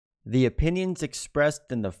The opinions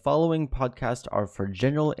expressed in the following podcast are for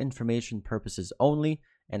general information purposes only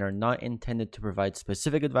and are not intended to provide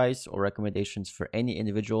specific advice or recommendations for any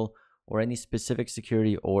individual or any specific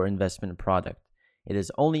security or investment product. It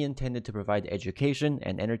is only intended to provide education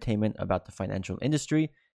and entertainment about the financial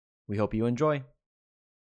industry. We hope you enjoy.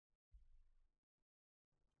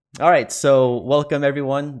 All right, so welcome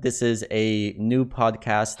everyone. This is a new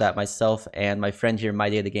podcast that myself and my friend here,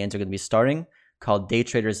 My Daily Gains, are going to be starting, called Day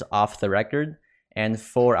Traders Off the Record. And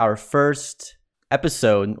for our first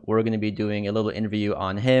episode, we're going to be doing a little interview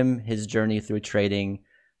on him, his journey through trading,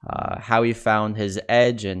 how he found his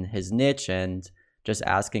edge and his niche, and just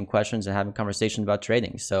asking questions and having conversations about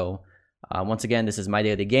trading. So once again, this is My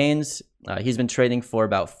Daily Gains. He's been trading for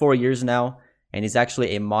about 4 years now, and he's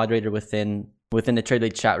actually a moderator within the Trade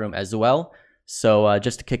League chat room as well. So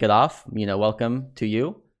just to kick it off, welcome to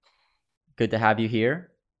you. Good to have you here.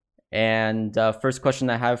 And first question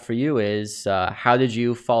I have for you is, how did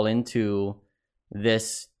you fall into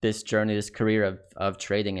this journey, this career of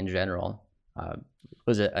trading in general?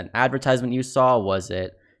 Was it an advertisement you saw? Was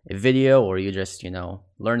it a video, or you just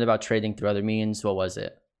learned about trading through other means? What was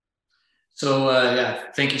it? So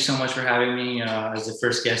thank you so much for having me as the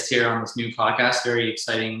first guest here on this new podcast. Very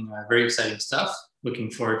exciting stuff. Looking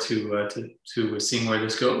forward to seeing where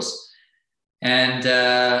this goes. And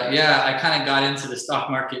I kind of got into the stock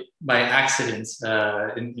market by accident,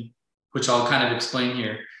 which I'll kind of explain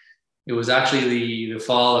here. It was actually the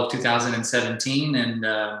fall of 2017, and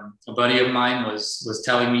a buddy of mine was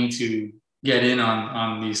telling me to get in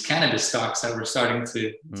on these cannabis stocks that were starting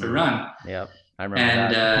to run. Yeah, I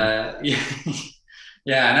remember that. And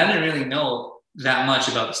and I didn't really know that much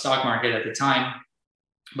about the stock market at the time,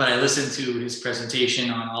 but I listened to his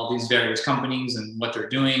presentation on all these various companies and what they're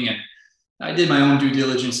doing, and I did my own due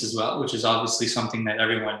diligence as well, which is obviously something that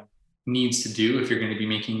everyone needs to do if you're going to be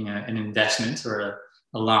making an investment or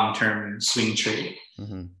a long-term swing trade.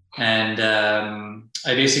 Mm-hmm. And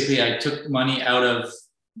I took money out of,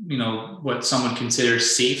 what someone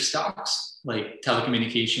considers safe stocks, like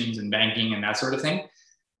telecommunications and banking and that sort of thing.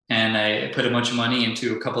 And I put a bunch of money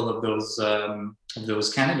into a couple of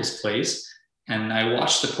those cannabis plays. And I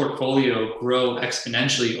watched the portfolio grow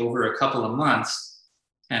exponentially over a couple of months.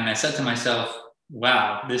 And I said to myself,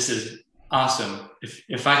 wow, this is awesome.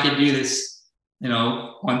 If I could do this,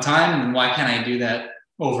 one time, then why can't I do that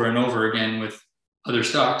over and over again with other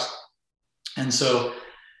stocks? And so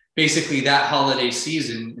basically that holiday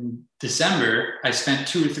season in December, I spent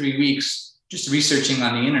 2 or 3 weeks just researching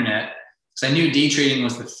on the internet, because I knew day trading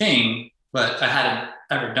was the thing, but I hadn't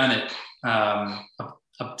ever done it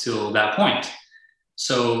up till that point.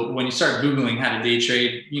 So when you start Googling how to day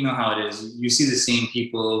trade, you know how it is. You see the same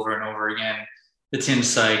people over and over again, the Tim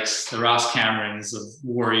Sykes, the Ross Camerons of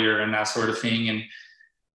Warrior and that sort of thing.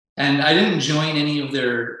 And I didn't join any of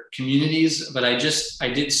their communities, but I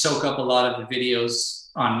did soak up a lot of the videos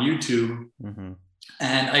on YouTube. Mm-hmm.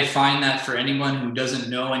 And I find that for anyone who doesn't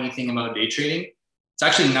know anything about day trading, it's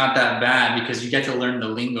actually not that bad, because you get to learn the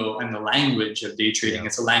lingo and the language of day trading. Yeah.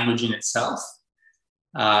 It's a language in itself.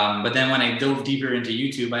 But then when I dove deeper into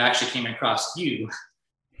YouTube, I actually came across you.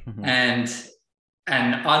 Mm-hmm.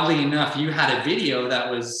 And oddly enough, you had a video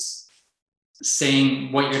that was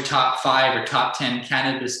saying what your top 5 or top 10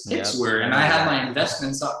 cannabis picks were. And I had my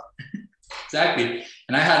investments exactly.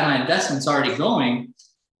 And I had my investments already going.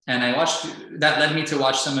 And I watched, that led me to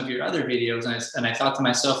watch some of your other videos. And I thought to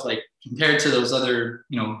myself, like, compared to those other,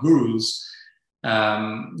 gurus,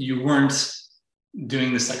 you weren't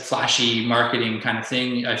doing this like flashy marketing kind of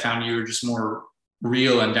thing. I found you were just more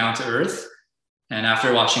real and down to earth. And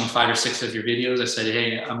after watching 5 or 6 of your videos, I said,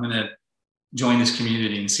 hey, I'm going to join this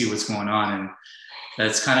community and see what's going on. And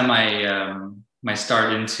that's kind of my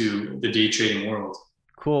start into the day trading world.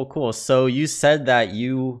 Cool. So you said that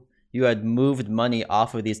you had moved money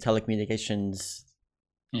off of these telecommunications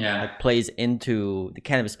plays into the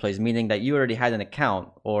cannabis plays, meaning that you already had an account,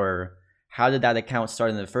 or how did that account start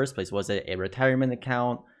in the first place? Was it a retirement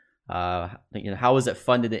account? How was it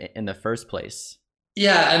funded in the first place?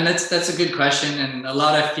 Yeah, and that's a good question. And a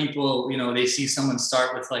lot of people, they see someone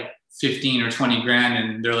start with like 15 or 20 grand,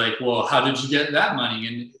 and they're like, well, how did you get that money?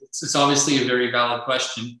 And it's obviously a very valid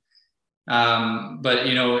question. But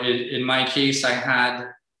in my case, I had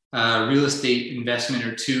a real estate investment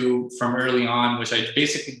or 2 from early on, which I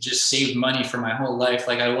basically just saved money for my whole life.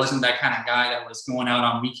 Like, I wasn't that kind of guy that was going out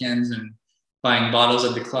on weekends and buying bottles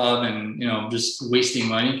at the club and, just wasting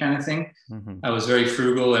money kind of thing. Mm-hmm. I was very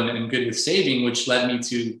frugal and good with saving, which led me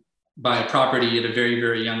to buy a property at a very,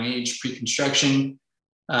 very young age, pre-construction.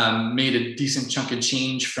 Made a decent chunk of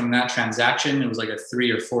change from that transaction. It was like a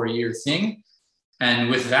 3 or 4 year thing. And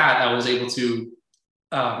with that, I was able to,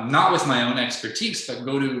 not with my own expertise, but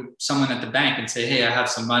go to someone at the bank and say, hey, I have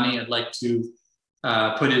some money. I'd like to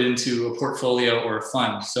put it into a portfolio or a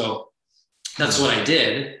fund. So that's what I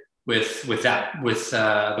did with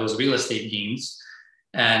those real estate gains.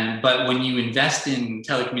 But when you invest in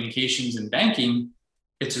telecommunications and banking,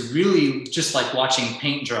 it's really just like watching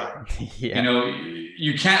paint dry. Yeah. You know,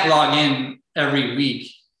 you can't log in every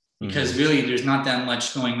week because really there's not that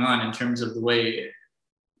much going on in terms of the way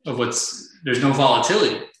of there's no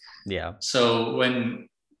volatility. Yeah. So when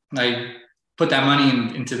I put that money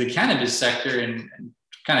into the cannabis sector and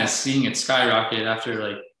kind of seeing it skyrocket after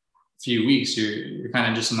like a few weeks, you're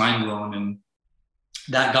kind of just mind blown. And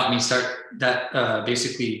that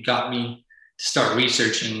basically got me to start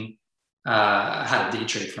researching how to day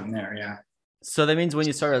trade from there. Yeah. So that means when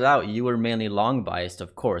you started out, you were mainly long biased,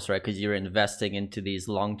 of course, right? Because you're investing into these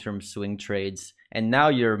long-term swing trades, and now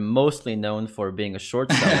you're mostly known for being a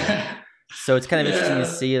short seller. So it's kind of interesting to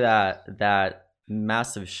see that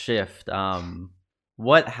massive shift.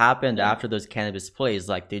 What happened after those cannabis plays?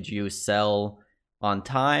 Like, did you sell on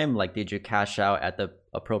time? Like, did you cash out at the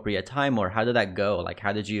appropriate time, or how did that go? Like,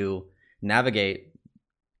 how did you navigate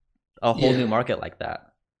a whole new market like that?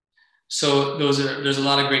 So there's a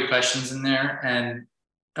lot of great questions in there. And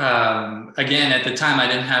again, at the time, I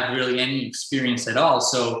didn't have really any experience at all.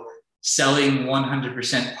 So selling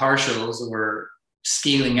 100% partials or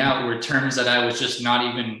scaling out were terms that I was just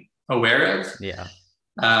not even aware of. Yeah.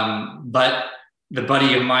 But the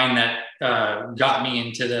buddy of mine that got me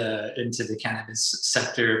into the cannabis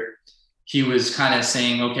sector, he was kind of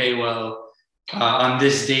saying, okay, well, on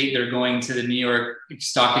this date, they're going to the New York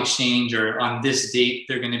Stock Exchange, or on this date,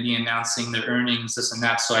 they're going to be announcing their earnings, this and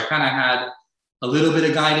that. So I kind of had a little bit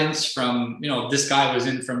of guidance from, this guy was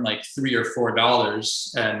in from like $3 or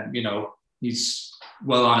 $4, and, he's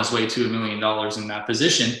well on his way to $1 million in that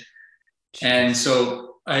position. And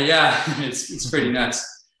so, it's pretty nuts.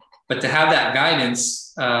 But to have that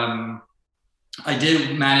guidance, I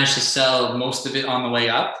did manage to sell most of it on the way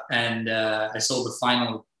up, and I sold the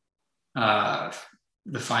final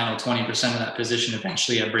 20% of that position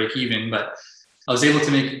eventually at break even. But I was able to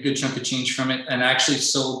make a good chunk of change from it, and actually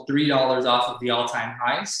sold $3 off of the all-time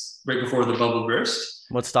highs right before the bubble burst.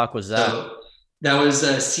 What stock was that? So that was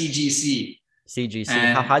CGC. CGC.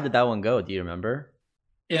 How high did that one go? Do you remember?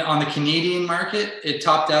 On the Canadian market, it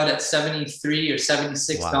topped out at $73 or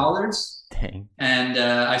 $76. Wow. Dang. And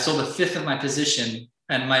I sold a fifth of my position,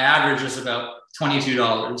 and my average was about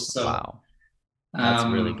 $22. So wow, that's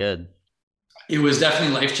really good. It was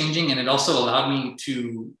definitely life-changing, and it also allowed me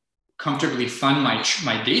to comfortably fund my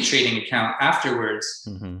day trading account afterwards.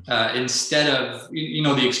 Instead of,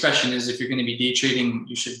 the expression is, if you're going to be day trading,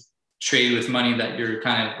 you should trade with money that you're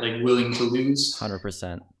kind of like willing to lose.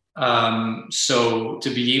 100%. So to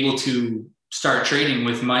be able to start trading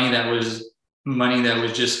with money that was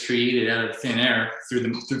just created out of thin air through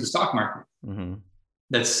the stock market.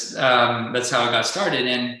 That's how I got started.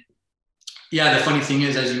 And yeah, the funny thing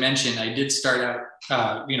is, as you mentioned, I did start out,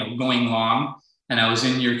 going long, and I was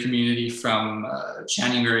in your community from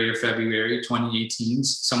January or February 2018,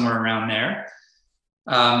 somewhere around there.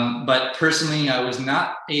 But personally, I was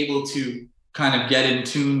not able to kind of get in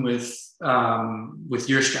tune with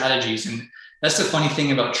your strategies. And that's the funny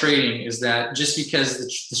thing about trading, is that just because the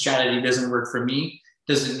strategy doesn't work for me,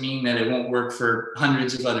 doesn't mean that it won't work for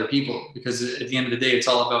hundreds of other people, because at the end of the day, it's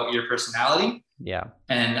all about your personality. Yeah.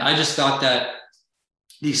 And I just thought that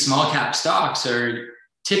these small cap stocks they're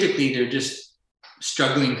just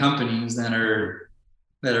struggling companies that are,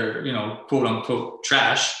 quote unquote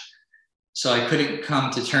trash. So I couldn't come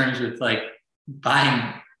to terms with like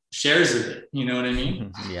buying shares of it. You know what I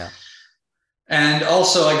mean? Yeah. And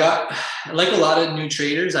also I got, like a lot of new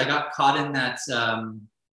traders, I got caught in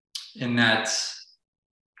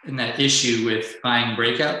that issue with buying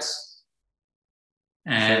breakouts.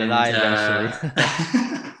 And so did I eventually.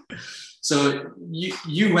 So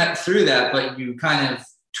you went through that, but you kind of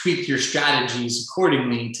tweaked your strategies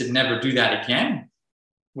accordingly to never do that again.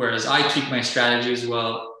 Whereas I tweak my strategies.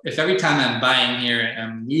 Well, if every time I'm buying here,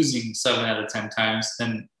 I'm losing 7 out of 10 times,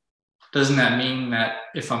 then doesn't that mean that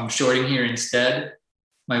if I'm shorting here instead,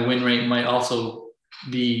 my win rate might also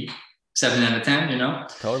be 7 out of 10,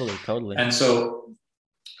 Totally. And so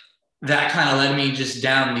that kind of led me just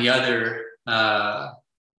down the other,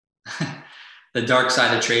 the dark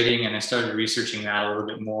side of trading. And I started researching that a little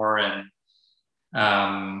bit more. And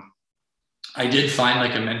I did find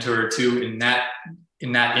like a mentor or two in that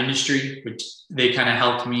industry, which they kind of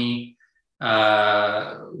helped me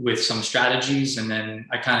with some strategies. And then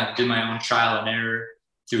I kind of did my own trial and error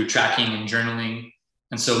through tracking and journaling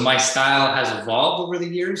And so my style has evolved over the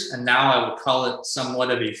years, and now I would call it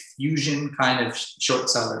somewhat of a fusion kind of short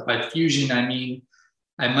seller. By fusion, I mean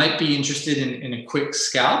I might be interested in a quick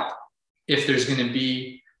scalp if there's going to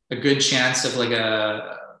be a good chance of like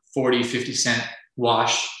a 40, 50 cent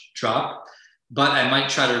wash drop, but I might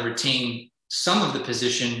try to retain some of the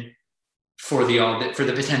position for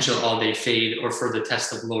the potential all day fade or for the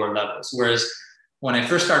test of lower levels. Whereas when I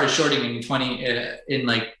first started shorting in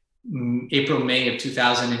like April, May of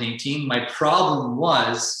 2018, my problem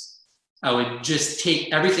was I would just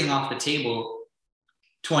take everything off the table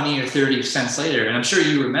 20 or 30 cents later. And I'm sure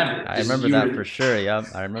you remember. I remember that for sure. Yeah,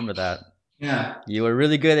 I remember that. Yeah. You were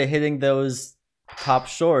really good at hitting those top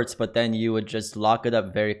shorts, but then you would just lock it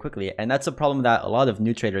up very quickly. And that's a problem that a lot of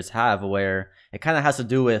new traders have, where it kind of has to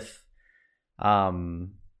do with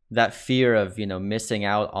that fear of, you know, missing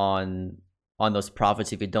out on those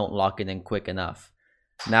profits if you don't lock it in quick enough.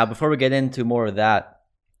 Now, before we get into more of that,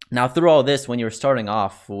 now through all this, when you were starting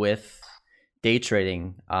off with day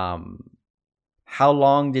trading, how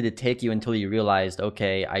long did it take you until you realized,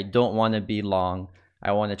 okay, I don't want to be long,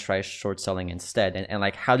 I want to try short selling instead? And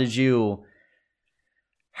like, how did you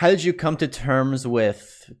come to terms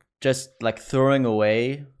with just like throwing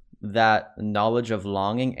away that knowledge of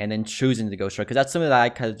longing and then choosing to go short? Because that's something that I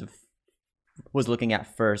kind of was looking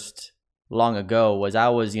at first long ago. Was I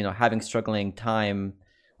was, you know, having struggling time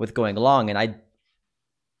with going long, and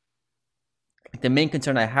the main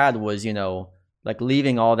concern I had was, you know, like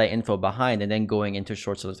leaving all that info behind and then going into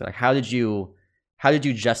short sellers. Like, how did you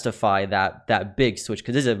justify that big switch?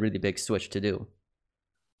 Because this is a really big switch to do.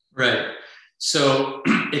 Right. So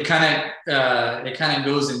it kind of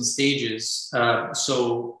goes in stages.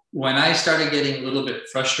 So when I started getting a little bit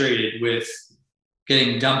frustrated with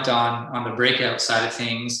getting dumped on the breakout side of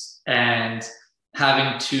things and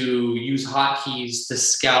having to use hotkeys to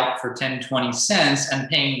scalp for 10, 20 cents and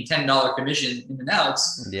paying $10 commission in and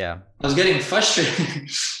outs. Yeah. I was getting frustrated.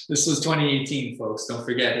 This was 2018, folks. Don't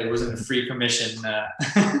forget, it wasn't a free commission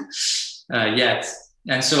yet.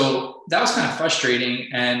 And so that was kind of frustrating.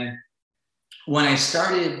 And when I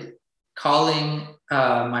started calling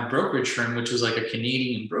my brokerage firm, which was like a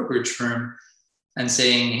Canadian brokerage firm, and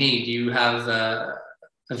saying, hey, do you have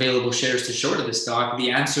available shares to short of this stock?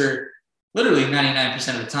 The answer literally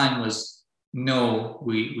 99% of the time was no,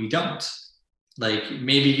 we don't. Like,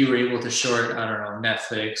 maybe you were able to short, I don't know,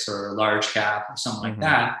 Netflix or large cap or something like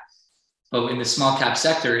that. But in the small cap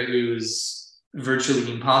sector, it was virtually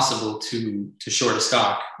impossible to short a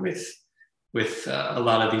stock with a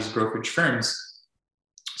lot of these brokerage firms.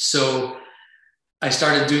 So I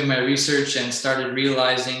started doing my research and started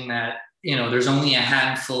realizing that, you know, there's only a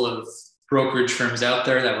handful of brokerage firms out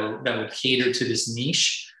there that would cater to this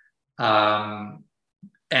niche.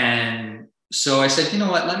 And so I said, you know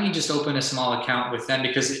what, let me just open a small account with them,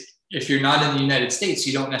 because if you're not in the United States,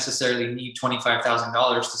 you don't necessarily need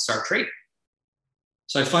 $25,000 to start trading.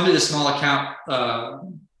 So I funded a small account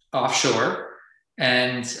offshore,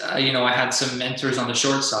 and you know, I had some mentors on the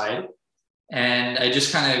short side, and I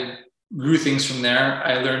just kind of grew things from there.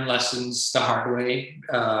 I learned lessons the hard way,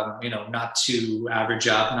 you know, not to average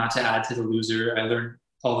up, not to add to the loser. I learned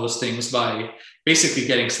all those things by basically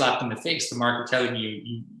getting slapped in the face, the market telling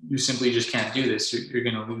you simply just can't do this. You're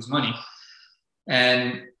going to lose money.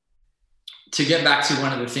 And to get back to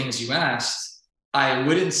one of the things you asked, I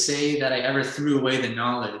wouldn't say that I ever threw away the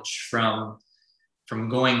knowledge from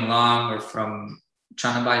going long or from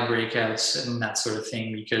trying to buy breakouts and that sort of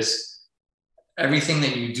thing, because everything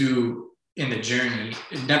that you do in the journey,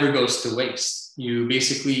 it never goes to waste. You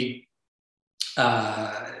basically,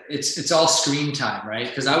 it's all screen time, right?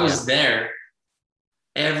 Because I was there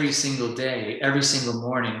every single day, every single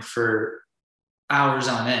morning for hours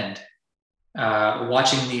on end,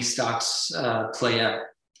 watching these stocks play out,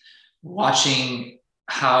 watching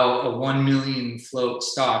how a 1 million float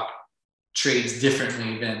stock trades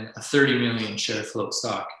differently than a 30 million share float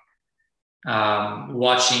stock,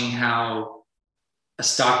 watching how a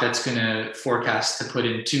stock that's going to forecast to put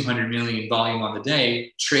in 200 million volume on the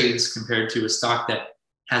day trades compared to a stock that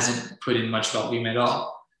hasn't put in much volume at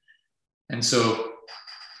all. And so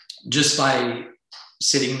just by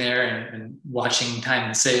sitting there and watching time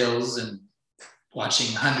and sales and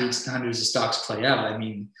watching hundreds of stocks play out, I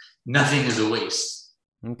mean, nothing is a waste.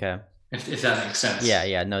 Okay. If that makes sense.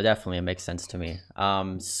 Yeah. No, definitely it makes sense to me.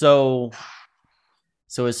 So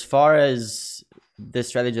as far as the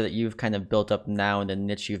strategy that you've kind of built up now and the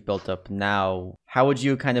niche you've built up now, how would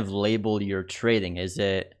you kind of label your trading? Is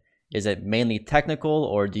it mainly technical,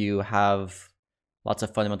 or do you have lots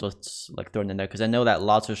of fundamentals like thrown in there? Because I know that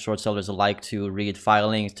lots of short sellers like to read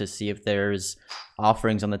filings to see if there's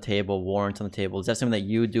offerings on the table, warrants on the table. Is that something that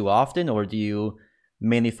you do often, or do you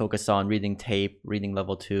mainly focus on reading tape, reading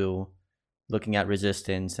level 2, looking at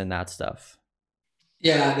resistance and that stuff?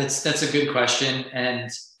 Yeah, that's a good question. And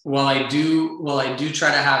while I do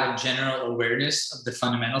try to have a general awareness of the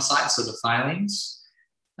fundamental side, so the filings,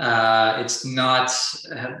 it's not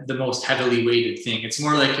the most heavily weighted thing. It's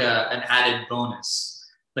more like an added bonus.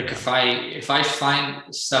 Like Yeah. if I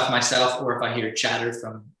find stuff myself, or if I hear chatter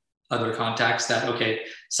from other contacts that, okay,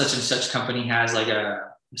 such and such company has like a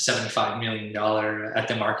 $75 million at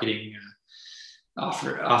the marketing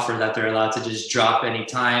offer that they're allowed to just drop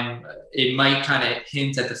anytime, it might kind of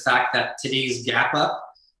hint at the fact that today's gap up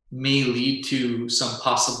may lead to some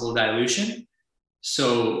possible dilution.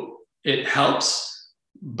 So it helps,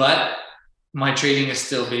 but my trading is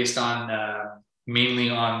still based on mainly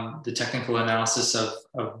on the technical analysis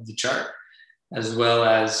of the chart, as well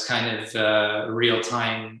as kind of real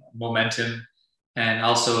time momentum, and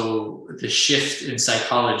also the shift in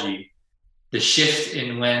psychology, the shift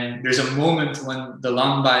in when there's a moment when the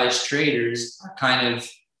long bias traders are kind of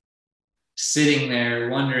sitting there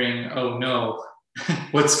wondering, oh no,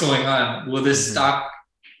 what's going on? Will this stock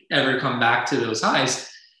ever come back to those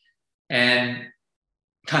highs? And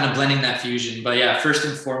kind of blending that fusion. But yeah, first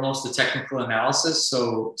and foremost, the technical analysis.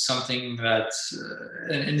 So something that,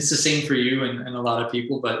 and it's the same for you and a lot of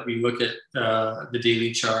people, but we look at the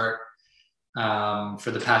daily chart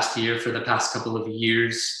for the past year, for the past couple of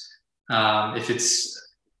years. If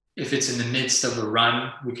it's in the midst of a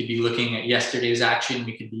run, we could be looking at yesterday's action.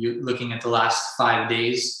 We could be looking at the last 5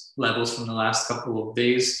 days, levels from the last couple of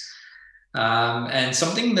days. And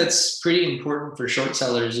something that's pretty important for short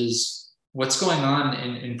sellers is what's going on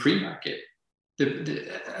in pre-market.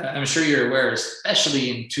 I'm sure you're aware, especially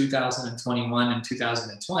in 2021 and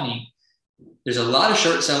 2020, there's a lot of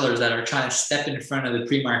short sellers that are trying to step in front of the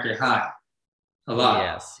pre-market high. A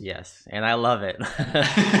lot. Yes. And I love it.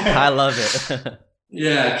 I love it.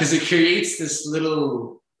 Yeah, because it creates this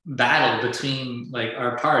little battle between like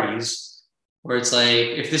our parties, where it's like,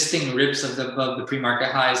 if this thing rips above the pre-market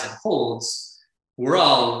highs and holds, we're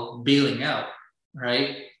all bailing out,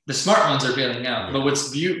 right? The smart ones are bailing out. Yeah. But what's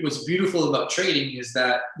beautiful about trading is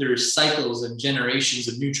that there's cycles and generations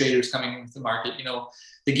of new traders coming into the market. You know,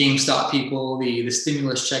 the GameStop people, the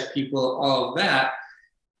stimulus check people, all of that.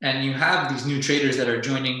 And you have these new traders that are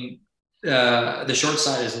joining the short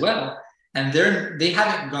side as well. And they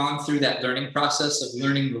haven't gone through that learning process of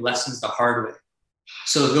learning the lessons the hard way.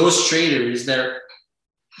 So those traders, they're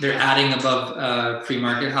adding above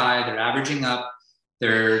pre-market high, they're averaging up,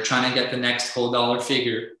 they're trying to get the next whole dollar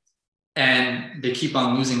figure, and they keep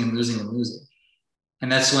on losing and losing and losing.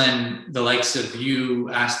 And that's when the likes of you,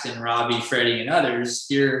 Aston, Robbie, Freddie, and others,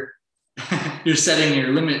 you're setting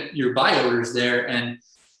your limit, your buy orders there, and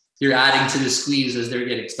you're adding to the squeeze as they're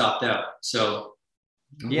getting stopped out. So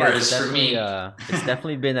yeah, whereas for me, it's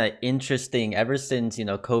definitely been an interesting, ever since, you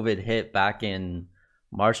know, COVID hit back in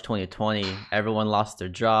March 2020, everyone lost their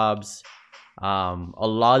jobs. A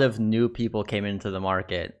lot of new people came into the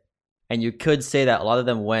market, and you could say that a lot of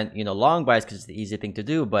them went, you know, long buys because it's the easy thing to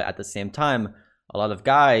do. But at the same time, a lot of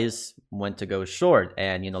guys went to go short,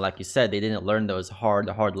 and, you know, like you said, they didn't learn those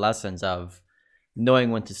hard lessons of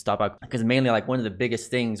knowing when to stop out. Because mainly, like, one of the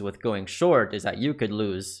biggest things with going short is that you could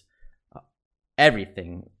lose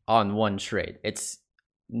everything on one trade. It's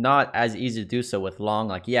not as easy to do so with long.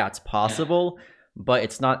 Like, yeah, it's possible, but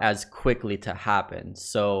it's not as quickly to happen.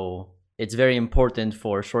 So it's very important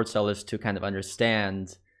for short sellers to kind of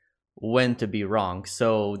understand when to be wrong.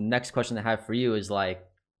 So next question I have for you is, like,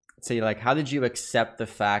 say, like, how did you accept the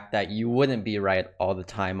fact that you wouldn't be right all the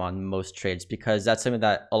time on most trades? Because that's something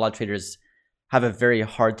that a lot of traders have a very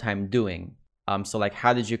hard time doing. So, like,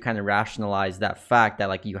 how did you kind of rationalize that fact that,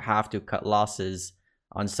 like, you have to cut losses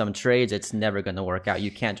on some trades? It's never going to work out. You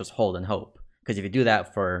can't just hold and hope, because if you do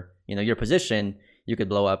that for, you know, your position, you could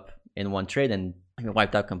blow up in one trade and you're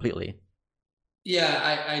wiped out completely.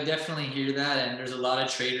 Yeah, I definitely hear that. And there's a lot of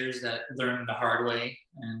traders that learn the hard way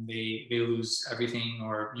and they lose everything.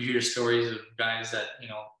 Or you hear stories of guys that, you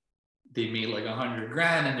know, they made like 100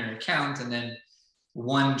 grand in their account, and then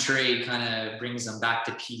one trade kind of brings them back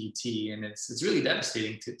to PDT, and it's really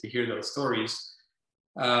devastating to hear those stories.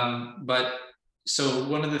 But so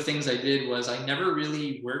one of the things I did was I never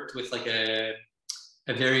really worked with like a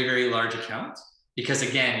very, very large account, because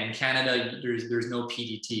again, in Canada, there's no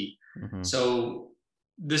PDT. Mm-hmm. So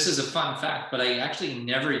this is a fun fact, but I actually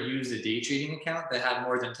never used a day trading account that had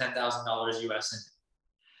more than $10,000 US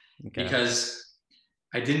in it, because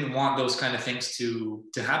I didn't want those kind of things to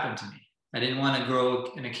happen to me. I didn't want to grow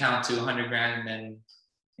an account to 100 grand and then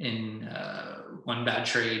in one bad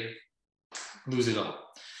trade, lose it all.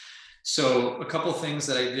 So a couple things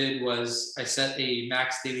that I did was I set a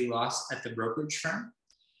max daily loss at the brokerage firm,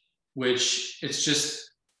 which it's just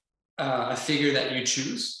a figure that you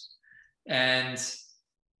choose. And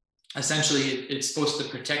essentially it's supposed to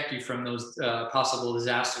protect you from those possible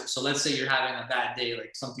disasters. So let's say you're having a bad day,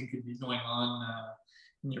 like something could be going on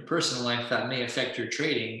in your personal life that may affect your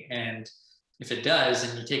trading. And if it does,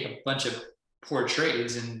 and you take a bunch of poor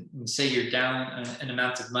trades and say you're down an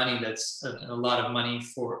amount of money that's a lot of money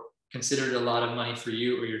for, considered a lot of money for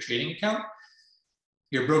you or your trading account,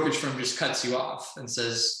 your brokerage firm just cuts you off and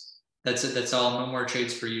says, that's it, that's all, no more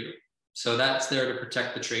trades for you. So that's there to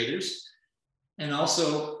protect the traders. And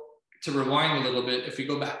also, to rewind a little bit, if we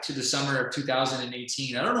go back to the summer of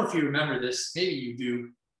 2018, I don't know if you remember this, maybe you do.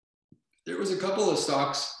 There was a couple of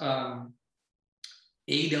stocks,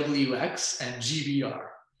 AWX and GBR.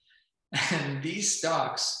 And these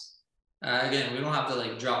stocks, again, we don't have to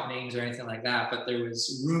like drop names or anything like that, but there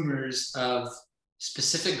was rumors of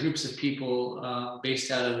specific groups of people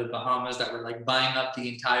based out of the Bahamas that were like buying up the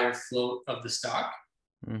entire float of the stock,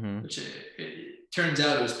 which it turns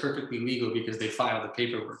out it was perfectly legal because they filed the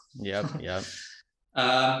paperwork. Yep.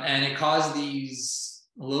 And it caused these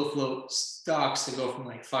low float stocks to go from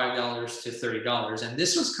like $5 to $30. And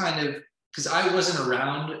this was kind of, because I wasn't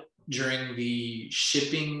around during the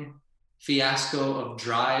shipping fiasco of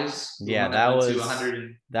Dries. Yeah, that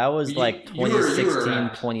was like 2016,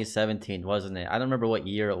 2017, wasn't it? I don't remember what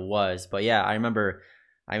year it was, but yeah, I remember.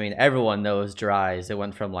 I mean, everyone knows Dries. It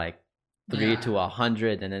went from like 3 to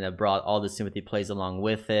 100, and then it brought all the sympathy plays along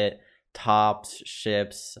with it. Tops,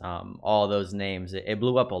 ships, all those names. It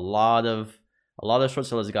blew up. A lot of short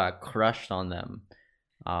sellers got crushed on them.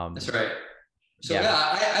 That's right. So yeah,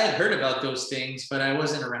 I had heard about those things, but I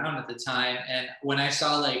wasn't around at the time. And when I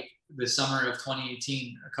saw like the summer of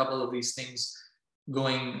 2018, a couple of these things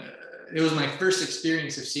going, it was my first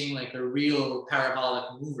experience of seeing like a real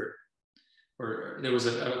parabolic mover, or there was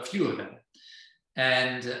a few of them.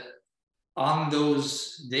 And on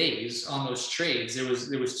those days, on those trades, there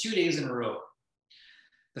was 2 days in a row.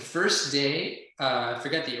 The first day, I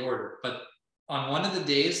forget the order, but on one of the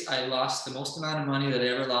days, I lost the most amount of money that I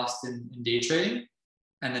ever lost in day trading.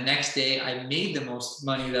 And the next day, I made the most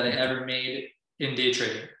money that I ever made in day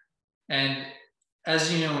trading. And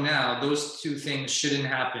as you know now, those two things shouldn't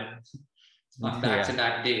happen on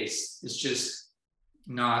back-to-back days. It's just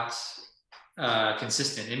not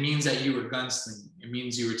consistent. It means that you were gunslinging. It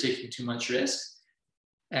means you were taking too much risk.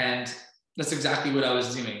 And that's exactly what I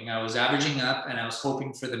was doing. I was averaging up and I was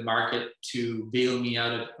hoping for the market to bail me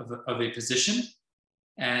out of a position.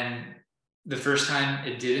 And the first time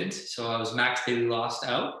it didn't. So I was max daily lost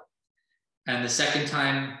out. And the second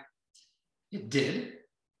time it did.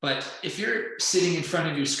 But if you're sitting in front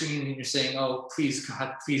of your screen and you're saying, oh, please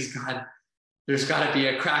God, there's got to be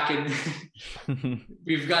a Kraken.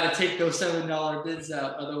 We've got to take those $7 bids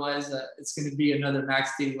out. Otherwise, it's going to be another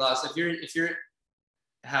max daily loss. If you're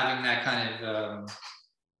having that kind of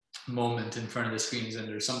moment in front of the screens, and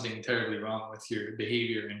there's something terribly wrong with your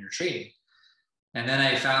behavior and your trading. And then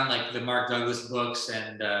I found like the Mark Douglas books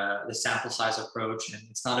and the sample size approach. And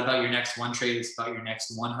it's not about your next one trade, it's about your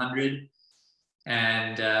next 100.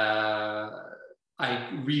 And I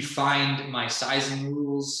refined my sizing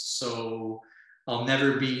rules. So I'll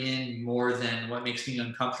never be in more than what makes me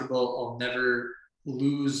uncomfortable. I'll never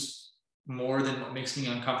lose more than what makes me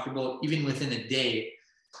uncomfortable. Even within a day,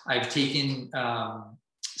 I've taken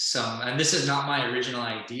some, and this is not my original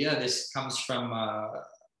idea. This comes from,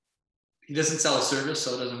 he doesn't sell a service,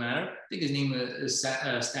 so it doesn't matter. I think his name is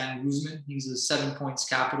Stan Guzman. He's a 7 Points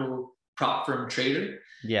Capital prop firm trader.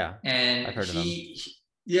 Yeah, and I've heard of him.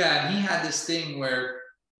 Yeah, and he had this thing where,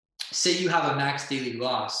 say you have a max daily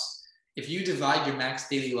loss. If you divide your max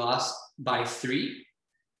daily loss by 3,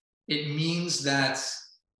 it means that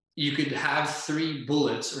you could have 3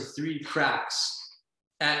 bullets or 3 cracks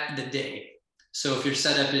at the day. So if your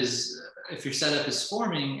setup is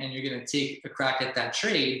forming and you're going to take a crack at that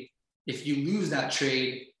trade, if you lose that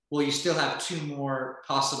trade, well, you still have 2 more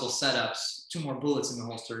possible setups, 2 more bullets in the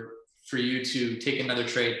holster for you to take another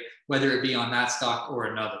trade, whether it be on that stock or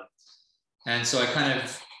another. And so I kind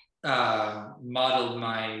of modeled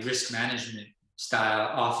my risk management style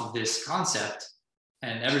off of this concept.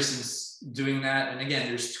 And ever since doing that, and again,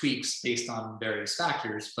 there's tweaks based on various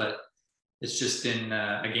factors, but it's just been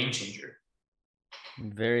a game changer.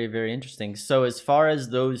 Very, very interesting. So as far as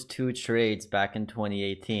those 2 trades back in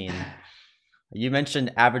 2018, you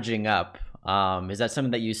mentioned averaging up. Is that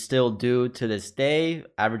something that you still do to this day,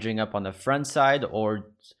 averaging up on the front side, or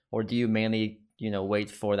or do you mainly,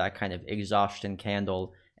 wait for that kind of exhaustion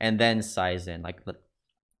candle and then size in?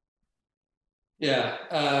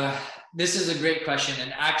 Yeah, this is a great question.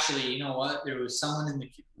 And actually, you know what? There was someone in the,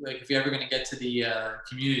 like, if you're ever going to get to the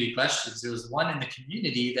community questions, there was one in the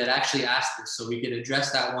community that actually asked this. So we could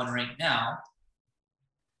address that one right now.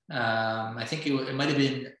 I think it might have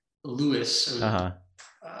been Lewis. I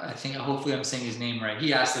think, hopefully I'm saying his name right.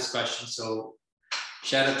 He asked this question. So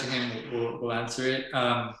shout out to him. We'll answer it.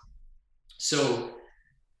 So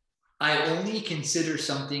I only consider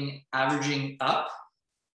something averaging up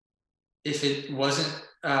if it wasn't,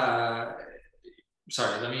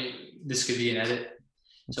 this could be an edit.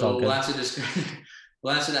 So we'll answer this,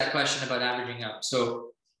 we'll answer that question about averaging up.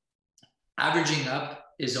 So averaging up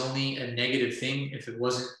is only a negative thing if it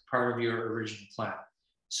wasn't part of your original plan.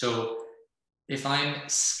 So if I'm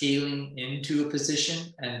scaling into a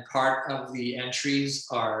position and part of the entries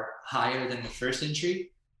are higher than the first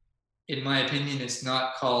entry, in my opinion, it's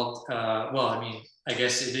not called, I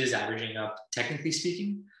guess it is averaging up, technically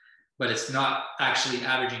speaking, but it's not actually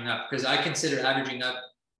averaging up, because I consider averaging up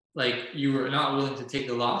like you were not willing to take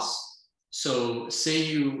the loss. So say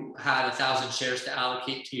you had 1,000 shares to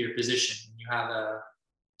allocate to your position, and you have a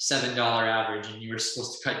 $7 average, and you were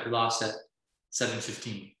supposed to cut your loss at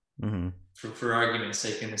 $7.15. For argument's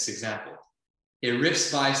sake, in this example, it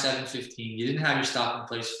rips by $7.15. You didn't have your stop in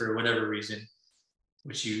place for whatever reason,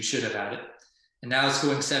 which you should have had it, and now it's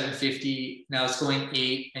going $7.50. Now it's going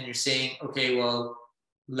 $8, and you're saying, okay, well,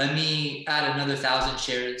 let me add another 1,000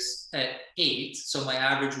 shares at $8, so my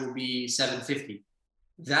average will be $7.50.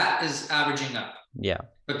 That is averaging up. Yeah.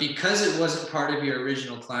 But because it wasn't part of your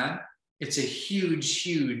original plan, it's a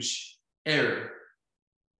huge error.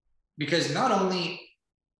 Because not only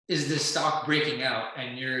is this stock breaking out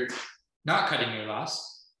and you're not cutting your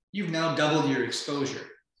loss, you've now doubled your exposure.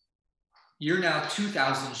 You're now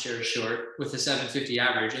 2,000 shares short with a $7.50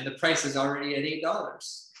 average, and the price is already at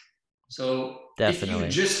 $8. So definitely,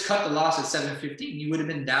 if you just cut the loss at $7.15, you would have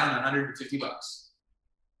been down $150.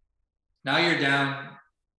 Now you're down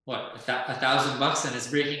what, $1,000, and it's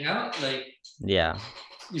breaking out. Like, yeah,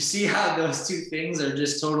 you see how those two things are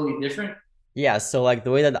just totally different. Yeah. So like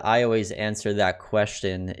the way that I always answer that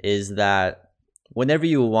question is that whenever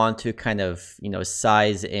you want to kind of,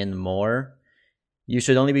 size in more, you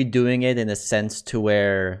should only be doing it in a sense to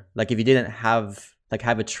where, like, if you didn't have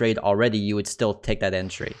a trade already, you would still take that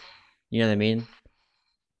entry. You know what I mean?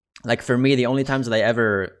 Like for me, the only times that I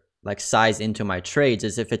ever like size into my trades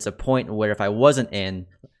is if it's a point where if I wasn't in,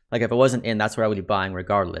 that's where I would be buying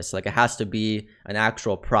regardless. Like it has to be an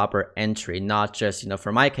actual proper entry, not just,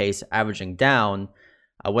 for my case, averaging down.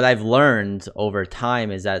 What I've learned over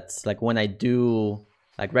time is that like when I do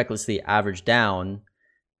like recklessly average down,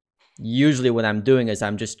 usually what I'm doing is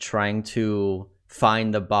I'm just trying to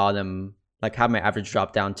find the bottom, like have my average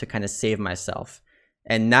drop down to kind of save myself.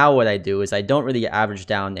 And now what I do is I don't really average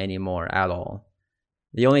down anymore at all.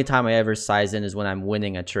 The only time I ever size in is when I'm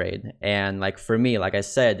winning a trade. And like for me, like I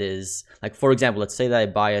said, is like, for example, let's say that I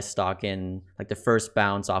buy a stock in like the first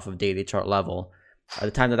bounce off of daily chart level. At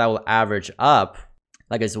the time that I will average up,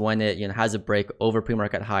 like is when it has a break over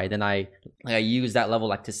pre-market high, then I use that level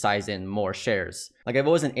like to size in more shares. Like if I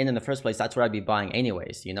wasn't in the first place, that's where I'd be buying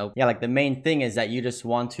anyways, Yeah, like the main thing is that you just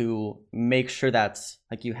want to make sure that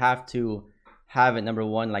like you have to have it, number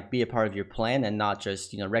one, like be a part of your plan and not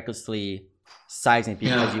just, recklessly sizing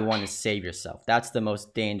because you want to save yourself. That's the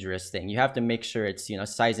most dangerous thing. You have to make sure it's,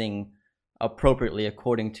 sizing appropriately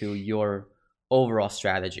according to your overall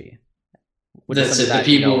strategy. Which is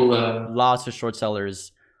something that, lots of short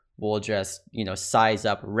sellers will just, size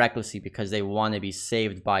up recklessly because they want to be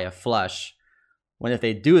saved by a flush. When if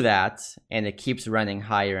they do that and it keeps running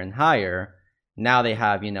higher and higher, now they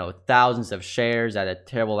have, thousands of shares at a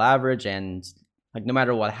terrible average, and like no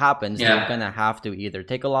matter what happens, they're gonna have to either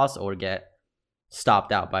take a loss or get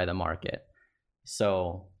stopped out by the market.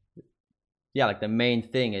 So yeah, like the main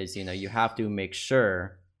thing is, you have to make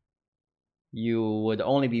sure you would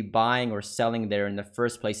only be buying or selling there in the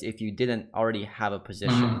first place if you didn't already have a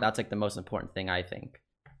position. That's like the most important thing, I think.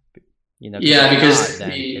 Because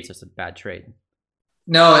then it's just a bad trade.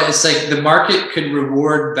 No, it's like the market could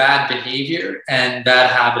reward bad behavior and bad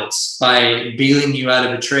habits by bailing you out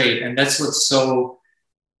of a trade. And that's what's so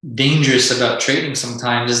dangerous about trading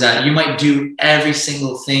sometimes, is that you might do every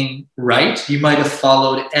single thing right. You might have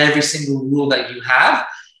followed every single rule that you have,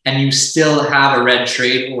 and you still have a red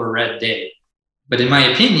trade or a red day. But in my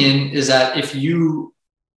opinion, is that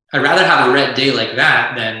I'd rather have a red day like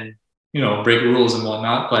that than, break rules and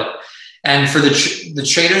whatnot. And for the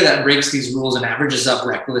trader that breaks these rules and averages up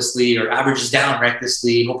recklessly or averages down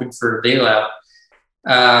recklessly, hoping for a bailout,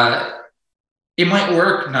 uh, it might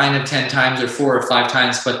work 9 to 10 times or 4 or 5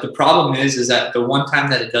 times, but the problem is that the one time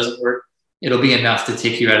that it doesn't work, it'll be enough to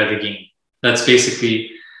take you out of the game. That's basically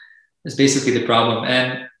the problem.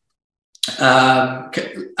 And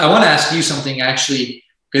I want to ask you something actually,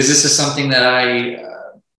 because this is something that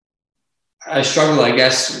I struggle, I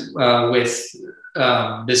guess, with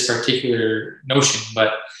this particular notion.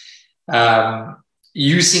 But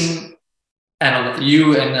using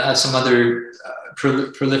you and some other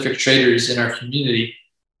prolific traders in our community,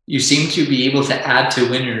 you seem to be able to add to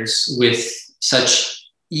winners with such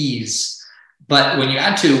ease. But when you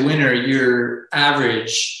add to a winner, your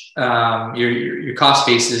average, your cost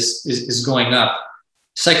basis is going up.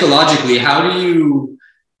 Psychologically, how do you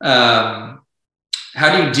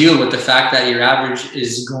deal with the fact that your average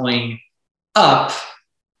is going up,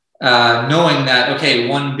 knowing that, okay,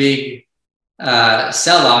 one big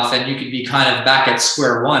sell off and you could be kind of back at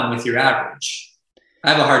square one with your average? I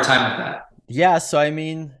have a hard time with that. Yeah, so I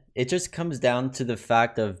mean, it just comes down to the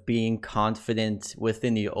fact of being confident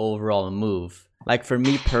within the overall move. Like for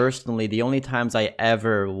me personally, the only times I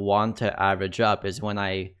ever want to average up is when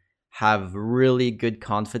I have really good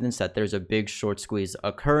confidence that there's a big short squeeze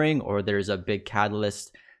occurring or there's a big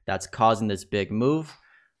catalyst that's causing this big move.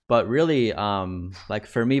 But really, like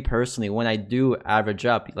for me personally, when I do average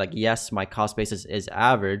up, like yes, my cost basis is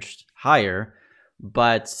averaged higher,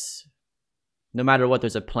 but no matter what,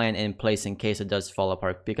 there's a plan in place in case it does fall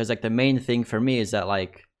apart. Because like the main thing for me is that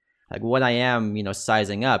like when I am,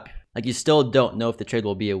 sizing up, like you still don't know if the trade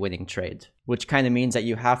will be a winning trade, which kind of means that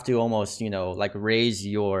you have to almost, like raise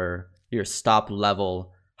your stop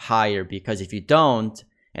level higher, because if you don't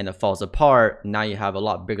and it falls apart, now you have a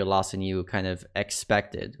lot bigger loss than you kind of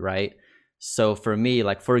expected, right? So for me,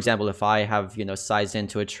 like for example, if I have, sized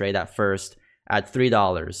into a trade at first at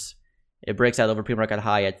 $3, it breaks out over pre-market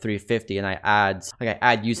high at 350 and I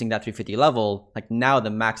add using that 350 level, like now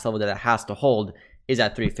the max level that it has to hold is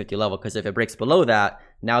at 350 level, because if it breaks below that,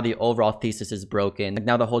 now the overall thesis is broken. Like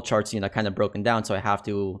now the whole chart's kind of broken down, so I have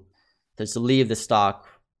to just leave the stock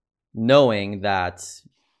knowing that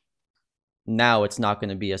now it's not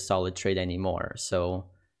going to be a solid trade anymore.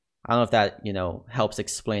 So I don't know if that helps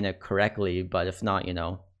explain it correctly, but if not,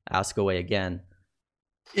 ask away again.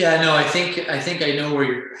 Yeah, no, I think I know where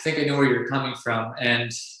you're coming from,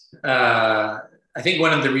 and I think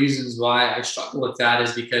one of the reasons why I struggle with that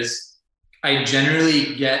is because I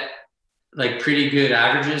generally get like pretty good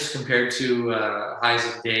averages compared to highs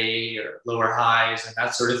of day or lower highs and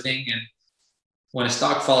that sort of thing. And when a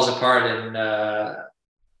stock falls apart and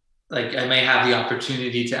like I may have the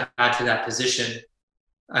opportunity to add to that position,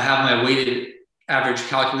 I have my weighted average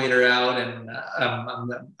calculator out and I'm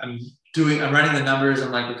running the numbers.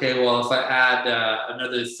 I'm like, okay, well, if I add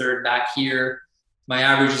another third back here, my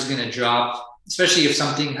average is going to drop, especially if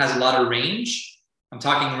something has a lot of range. I'm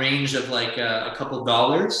talking range of like a couple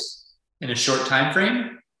dollars in a short time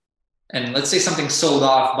frame. And let's say something sold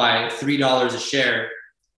off by $3 a share.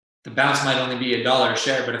 The bounce might only be $1 a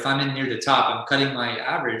share, but if I'm in near the top, I'm cutting my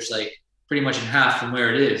average like pretty much in half from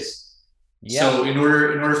where it is. Yeah. So in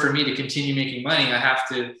order for me to continue making money, I have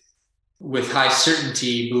to, with high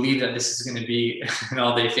certainty, believe that this is going to be an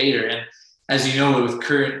all-day fader. And as you know, with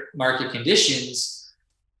current market conditions,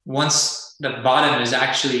 once the bottom is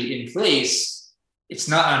actually in place, it's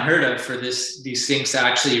not unheard of for these things to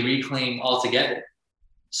actually reclaim altogether.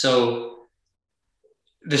 So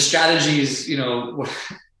the strategy is,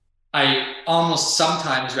 I almost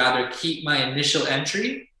sometimes rather keep my initial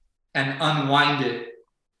entry and unwind it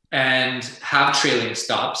and have trailing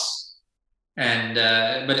stops. And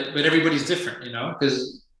but everybody's different,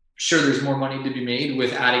 because sure, there's more money to be made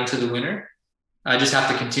with adding to the winner. I just have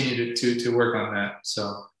to continue to work on that.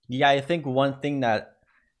 So yeah, I think one thing that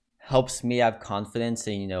helps me have confidence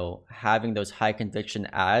in having those high conviction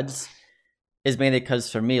ads is mainly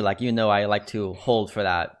because for me, like I like to hold for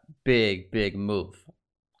that big move.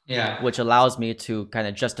 Yeah, which allows me to kind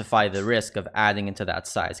of justify the risk of adding into that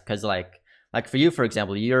size. Because like for you, for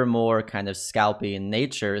example, you're more kind of scalpy in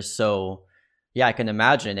nature, so yeah, I can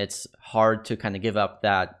imagine it's hard to kind of give up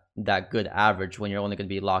that good average when you're only going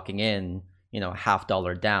to be locking in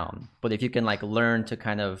 $0.50 down. But if you can like learn to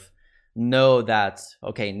kind of know that,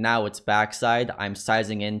 okay, now it's backside, I'm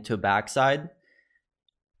sizing into backside,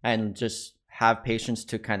 and just have patience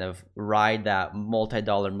to kind of ride that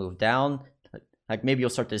multi-dollar move down, like maybe you'll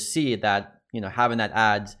start to see that having that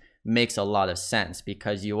ad makes a lot of sense,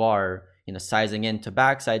 because you are sizing into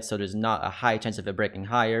backside, so there's not a high chance of it breaking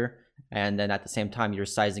higher, and then at the same time you're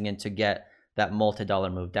sizing in to get that multi-dollar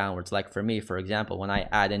move downwards. Like for me, for example, when I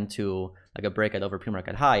add into like a breakout over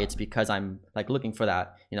pre-market high, it's because I'm like looking for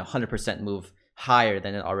that 100% move higher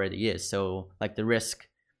than it already is. So like the risk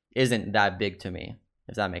isn't that big to me,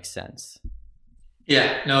 if that makes sense.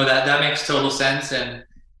 Yeah, no, that makes total sense. And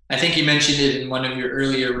I think you mentioned it in one of your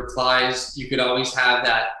earlier replies. You could always have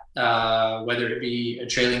that, whether it be a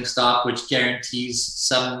trailing stop, which guarantees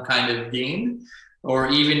some kind of gain, or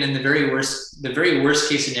even in the very worst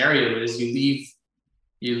case scenario is you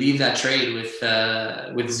leave that trade with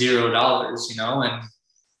 $0, you know, and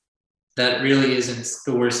that really isn't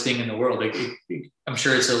the worst thing in the world. Like, I'm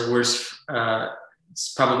sure it's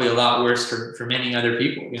it's probably a lot worse for many other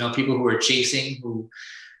people, you know, people who are chasing, who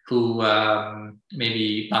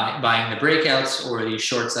maybe buying the breakouts or these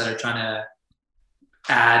shorts that are trying to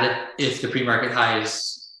add if the pre-market high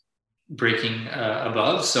is breaking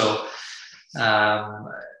above. So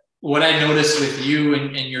what I noticed with you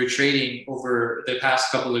and your trading over the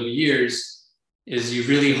past couple of years is you've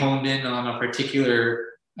really honed in on a particular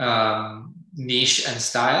niche and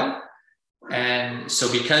style. And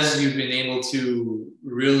so because you've been able to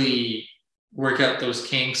really work out those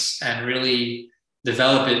kinks and really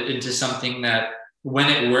develop it into something that when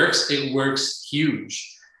it works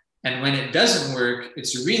huge. And when it doesn't work,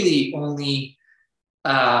 it's really only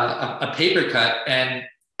a paper cut. And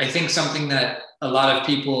I think something that a lot of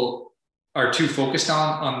people are too focused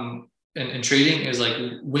on in trading is like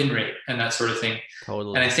win rate and that sort of thing.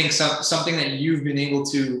 Totally. And I think something that you've been able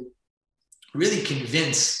to really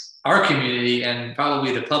convince our community and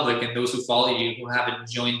probably the public and those who follow you who haven't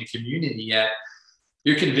joined the community yet,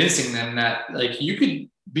 you're convincing them that like you could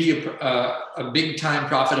be a big time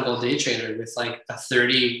profitable day trader with like a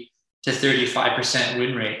 30 to 35%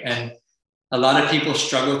 win rate. And a lot of people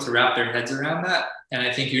struggle to wrap their heads around that. And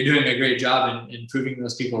I think you're doing a great job in proving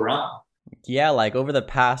those people wrong. Yeah, like over the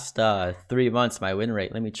past 3 months, my win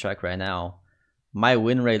rate, let me check right now. My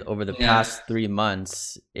win rate over the past 3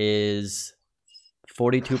 months is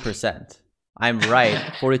 42%. I'm right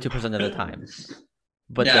 42% of the time.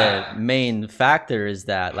 But the main factor is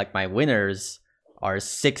that like my winners are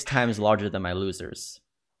 6 times larger than my losers.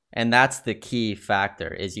 And that's the key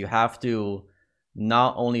factor, is you have to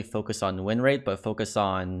not only focus on win rate, but focus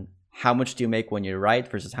on how much do you make when you're right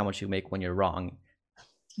versus how much you make when you're wrong.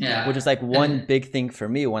 Yeah. Which is like one big thing for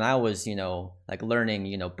me when I was, you know, like learning,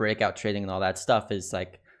 you know, breakout trading and all that stuff, is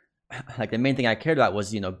like the main thing I cared about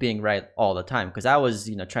was, you know, being right all the time. Because I was,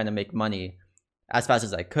 you know, trying to make money as fast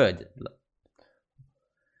as I could,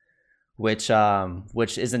 which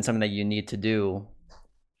isn't something that you need to do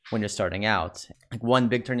when you're starting out. Like one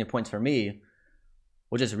big turning point for me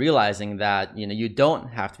was just realizing that, you know, you don't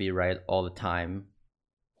have to be right all the time.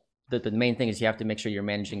 The main thing is you have to make sure you're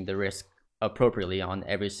managing the risk appropriately on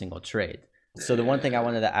every single trade. So the one thing I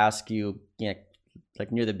wanted to ask you, you know,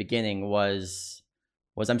 like near the beginning was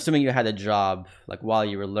I'm assuming you had a job like while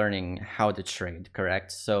you were learning how to trade,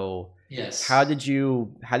 correct? So yes. How did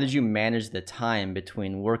you manage the time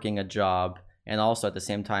between working a job and also at the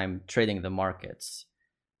same time trading the markets?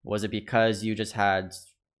 Was it because you just had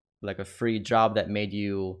like a free job that made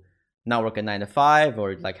you not work a 9 to 5,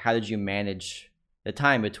 or like how did you manage the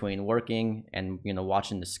time between working and, you know,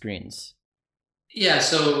 watching the screens? Yeah,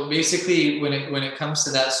 so basically when it comes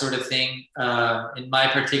to that sort of thing, in my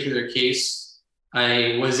particular case,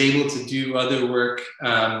 I was able to do other work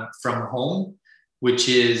from home, which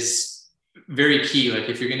is very key. Like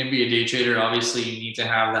if you're going to be a day trader, obviously you need to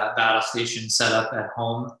have that battle station set up at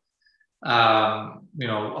home, you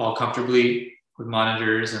know, all comfortably with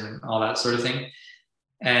monitors and all that sort of thing.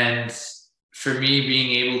 And for me,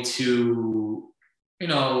 being able to, you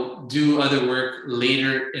know, do other work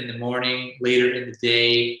later in the morning, later in the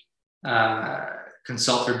day,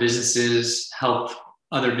 consult for businesses, help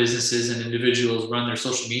other businesses and individuals run their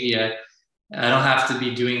social media. I don't have to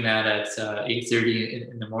be doing that at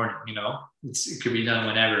 8:30 in the morning, you know, it could be done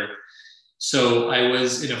whenever. So I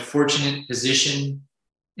was in a fortunate position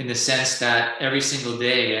in the sense that every single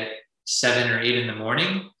day at 7 or 8 in the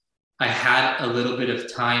morning, I had a little bit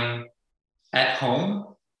of time at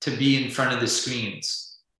home to be in front of the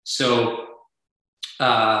screens. So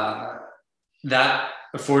that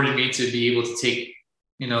afforded me to be able to take,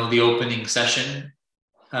 you know, the opening session.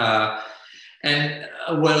 And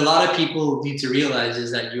what a lot of people need to realize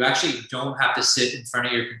is that you actually don't have to sit in front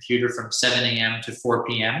of your computer from 7 a.m. to 4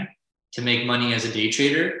 p.m. to make money as a day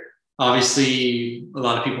trader. Obviously, a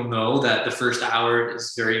lot of people know that the first hour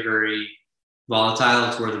is very, very volatile.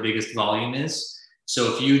 It's where the biggest volume is.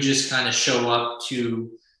 So if you just kind of show up to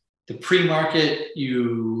the pre-market,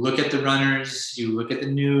 you look at the runners, you look at the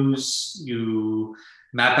news, you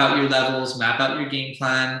map out your levels, map out your game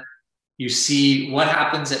plan. You see what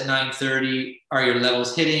happens at 9:30. Are your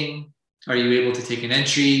levels hitting? Are you able to take an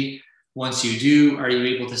entry? Once you do, are you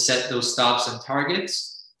able to set those stops and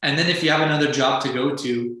targets? And then if you have another job to go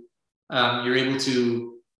to, you're able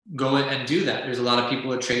to go and do that. There's a lot of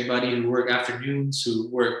people at TradeBuddy who work afternoons, who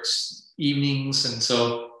works evenings. And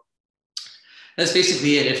so that's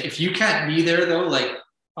basically it. If you can't be there though, like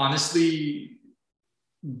honestly,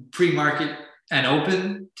 pre-market and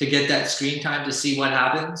open to get that screen time to see what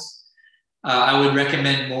happens, I would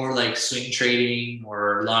recommend more like swing trading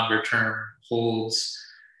or longer term holds.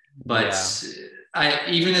 But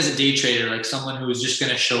even as a day trader, like someone who's just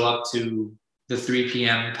going to show up to the 3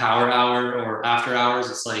 p.m. power hour or after hours,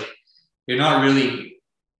 it's like you're not really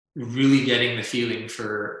getting the feeling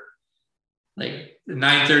for like the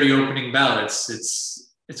 9:30 opening bell.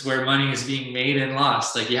 It's where money is being made and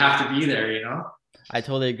lost. Like you have to be there, you know? I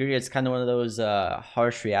totally agree. It's kind of one of those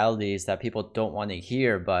harsh realities that people don't want to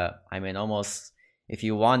hear. But I mean, almost if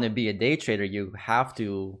you want to be a day trader, you have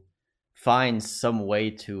to find some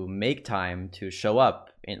way to make time to show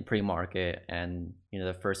up in pre-market and, you know,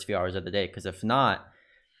 the first few hours of the day. Because if not,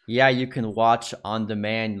 yeah, you can watch on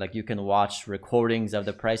demand, like you can watch recordings of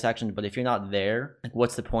the price action, but if you're not there, like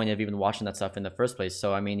what's the point of even watching that stuff in the first place?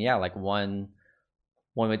 So I mean, yeah, like one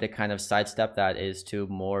way to kind of sidestep that is to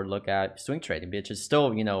more look at swing trading, which is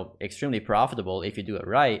still, you know, extremely profitable if you do it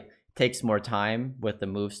right. It takes more time with the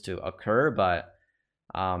moves to occur, but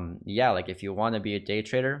yeah, like if you want to be a day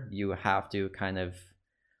trader, you have to kind of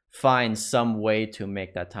find some way to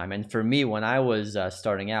make that time. And for me, when I was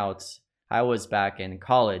starting out, I was back in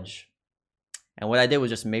college, and what I did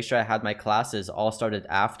was just make sure I had my classes all started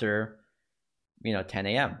after, you know, 10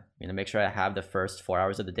 a.m. You know, make sure I have the first 4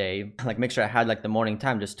 hours of the day, like make sure I had like the morning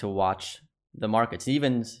time just to watch the markets.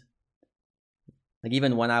 Even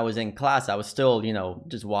when I was in class, I was still, you know,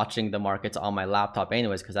 just watching the markets on my laptop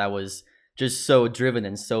anyways, because I was just so driven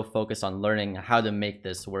and so focused on learning how to make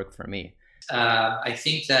this work for me. I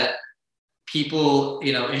think that people,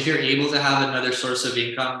 you know, if you're able to have another source of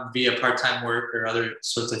income via part-time work or other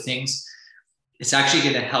sorts of things, it's actually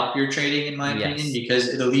going to help your trading, in my opinion, because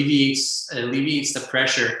it alleviates the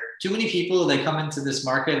pressure. Too many people, they come into this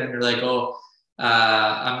market and they're like, oh,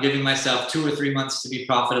 I'm giving myself 2 or 3 months to be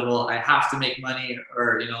profitable. I have to make money,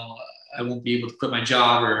 or, you know, I won't be able to quit my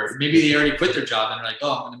job, or maybe they already quit their job and they're like,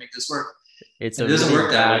 oh, I'm going to make this work. It doesn't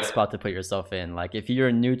work that bad spot to put yourself in. Like if you're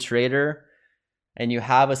a new trader and you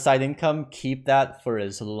have a side income, keep that for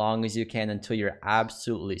as long as you can until you're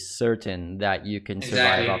absolutely certain that you can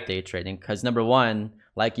survive off day trading. Because number one,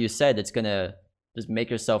 like you said, it's gonna just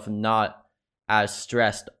make yourself not as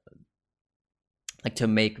stressed, like to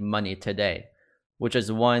make money today, which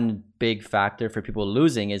is one big factor for people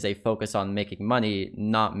losing, is they focus on making money,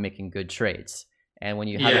 not making good trades. And when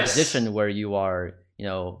you have a position where you are, you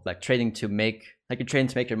know, like trading to make, like you're trading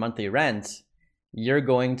to make your monthly rent, you're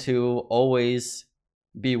going to always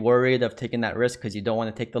be worried of taking that risk because you don't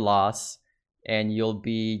want to take the loss, and you'll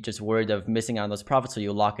be just worried of missing out on those profits, so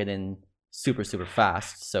you lock it in super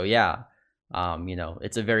fast. So yeah, you know,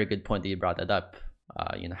 it's a very good point that you brought that up.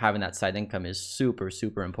 You know, having that side income is super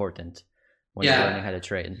important when you're learning how to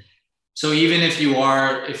trade. So even if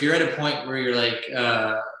you're at a point where you're like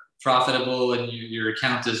profitable and your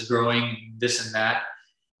account is growing, this and that,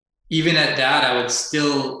 even at that, I would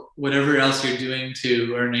still, whatever else you're doing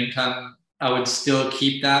to earn income, I would still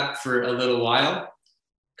keep that for a little while,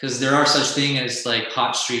 because there are such things as like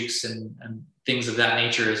hot streaks and things of that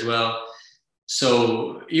nature as well.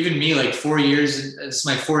 So even me, like 4 years, it's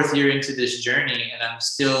my 4th year into this journey, and I'm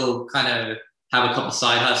still kind of have a couple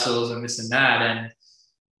side hustles and this and that.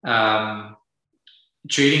 And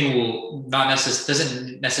trading will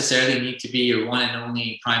doesn't necessarily need to be your one and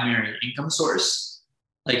only primary income source.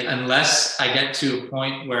 Like unless I get to a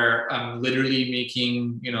point where I'm literally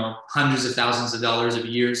making, you know, hundreds of thousands of dollars per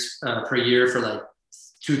year for like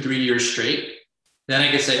 2-3 years straight, then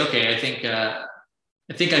I could say, okay, I think I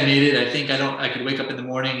made it. I think I could wake up in the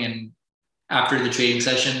morning and after the trading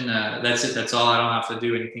session, that's it. That's all. I don't have to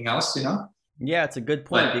do anything else, you know? Yeah, it's a good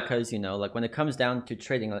point, because, you know, like when it comes down to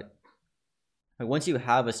trading, like once you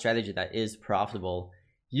have a strategy that is profitable,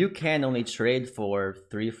 you can only trade for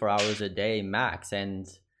 3-4 hours a day max, and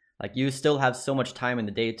like you still have so much time in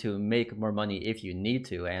the day to make more money if you need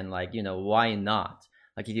to. And like, you know, why not?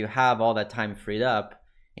 Like if you have all that time freed up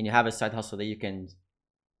and you have a side hustle that you can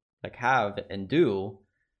like have and do,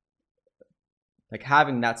 like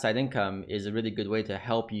having that side income is a really good way to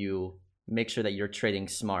help you make sure that you're trading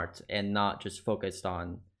smart and not just focused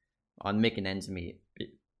on making ends meet.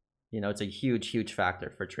 You know, it's a huge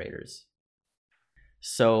factor for traders.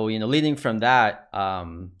 So, you know, leading from that,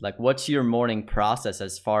 like what's your morning process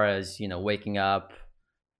as far as, you know, waking up,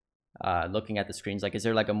 looking at the screens? Like, is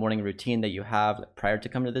there like a morning routine that you have prior to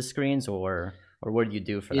coming to the screens, or what do you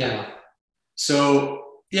do for that? Yeah. So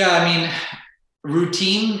yeah, I mean,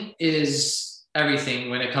 routine is everything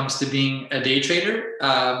when it comes to being a day trader.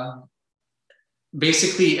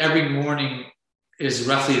 Basically, every morning is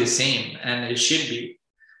roughly the same, and it should be,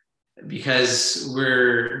 because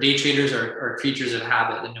we're day traders are creatures of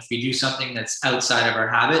habit, and if we do something that's outside of our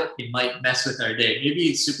habit, it might mess with our day. Maybe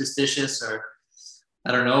it's superstitious, or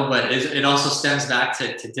I don't know, but it also stems back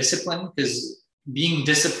to discipline, because being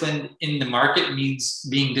disciplined in the market means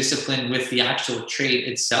being disciplined with the actual trade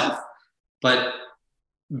itself. But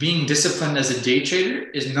being disciplined as a day trader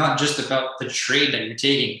is not just about the trade that you're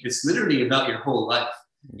taking. It's literally about your whole life.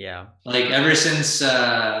 Yeah. Like ever since,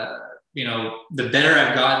 the better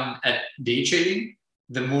I've gotten at day trading,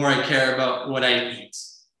 the more I care about what I eat,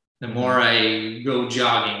 the more I go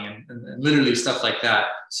jogging and literally stuff like that.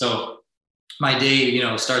 So my day,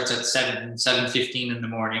 starts at 7:15 in the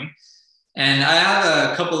morning. And I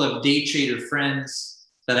have a couple of day trader friends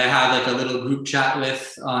that I have like a little group chat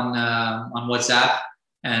with on WhatsApp.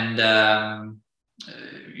 And,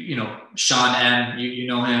 Sean M, you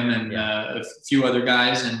know him, and a few other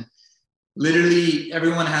guys. And literally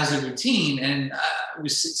everyone has a routine. And we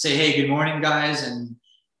say, hey, good morning, guys. And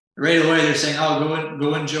right away they're saying, oh,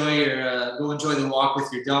 go enjoy the walk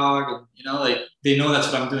with your dog. And, like they know that's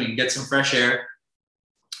what I'm doing. Get some fresh air,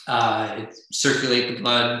 circulate the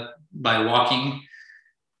blood by walking,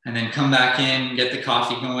 and then come back in, get the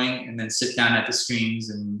coffee going, and then sit down at the screens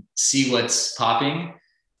and see what's popping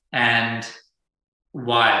and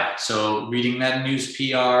why. So reading that news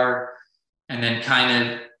PR, and then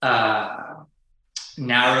kind of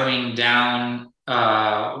narrowing down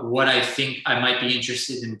what I think I might be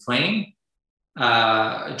interested in playing,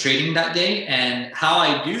 trading that day. And how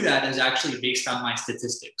I do that is actually based on my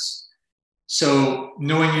statistics. So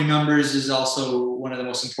knowing your numbers is also one of the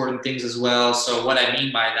most important things as well. So what I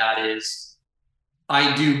mean by that is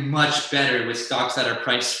I do much better with stocks that are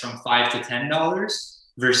priced from $5 to $10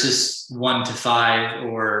 versus 1 to 5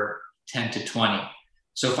 or 10 to 20.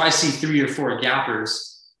 So if I see 3 or 4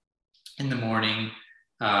 gappers in the morning,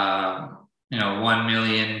 1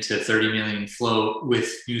 million to 30 million float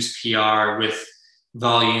with news PR, with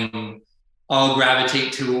volume, I'll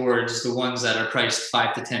gravitate towards the ones that are priced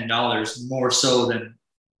 $5 to $10 more so than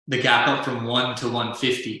the gap up from 1 to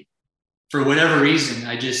 150. For whatever reason,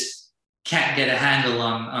 I just can't get a handle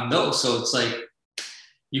on those. So it's like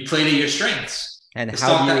you play to your strengths. And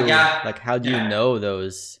how do you know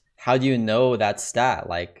those? How do you know that stat?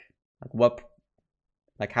 How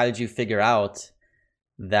did you figure out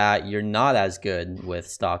that you're not as good with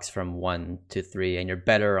stocks from 1 to 3 and you're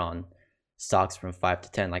better on stocks from 5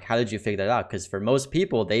 to 10? Like, how did you figure that out? Because for most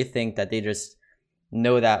people, they think that they just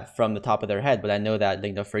know that from the top of their head. But I know that,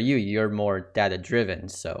 for you, you're more data driven.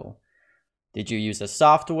 So did you use a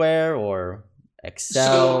software or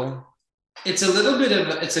Excel? So it's a little bit of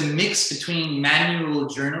it's a mix between manual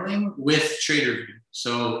journaling with TraderView.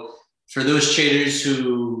 So for those traders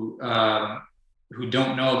who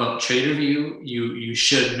don't know about TraderView, you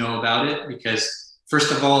should know about it, because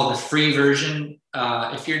first of all, the free version,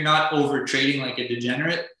 if you're not over trading like a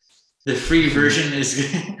degenerate, the free version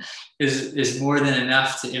is more than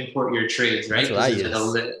enough to import your trades, right? That's what I use.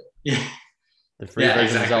 The free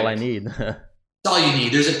version is all I need. It's all you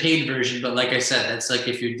need. There's a paid version, but like I said, that's like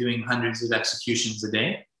if you're doing hundreds of executions a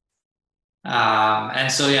day.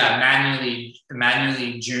 And so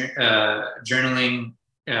manually journaling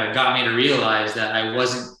got me to realize that I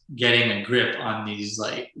wasn't getting a grip on these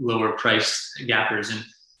like lower priced gappers. And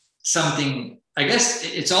something, I guess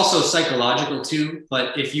it's also psychological too,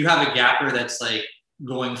 but if you have a gapper that's like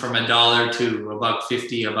going from $1 to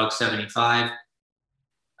 $1.50, $1.75,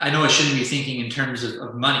 I know I shouldn't be thinking in terms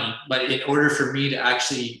of money, but in order for me to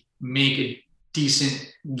actually make a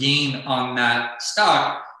decent gain on that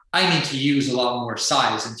stock, I need to use a lot more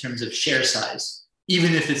size in terms of share size,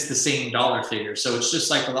 even if it's the same dollar figure. So it's just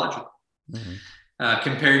psychological.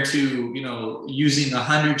 Compared to, using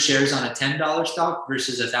 100 shares on a $10 stock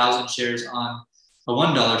versus 1,000 shares on a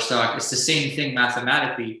 $1 stock. It's the same thing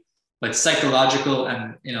mathematically, but psychological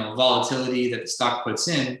and, volatility that the stock puts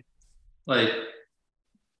in, like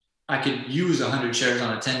I could use 100 shares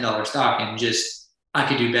on a $10 stock and I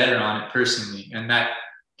could do better on it personally. And that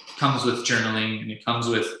comes with journaling, and it comes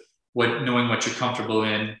with knowing what you're comfortable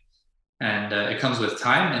in. And it comes with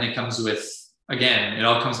time, and it comes with, again, it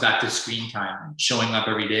all comes back to screen time, showing up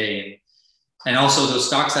every day. And also those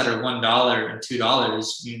stocks that are $1 and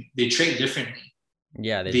 $2, they trade differently.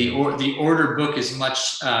 Yeah. The order book is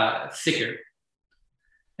much thicker,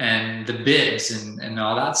 and the bids and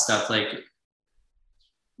all that stuff, like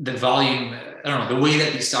the volume, I don't know, the way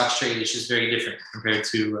that these stocks trade is just very different compared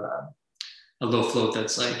to a low float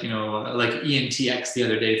that's like, like ENTX the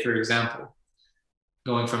other day, for example,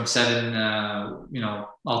 going from 7,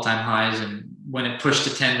 all-time highs. And when it pushed to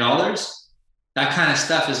 $10, that kind of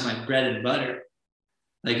stuff is my bread and butter.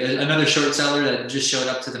 Like another short seller that just showed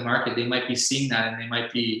up to the market, they might be seeing that and they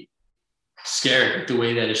might be scared the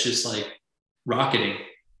way that it's just like rocketing.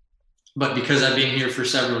 But because I've been here for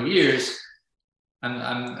several years,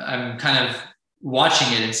 I'm kind of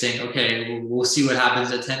watching it and saying, okay, we'll see what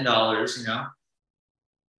happens at $10,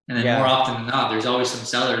 And then more often than not, there's always some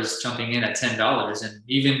sellers jumping in at $10. And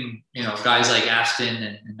even, guys like Aston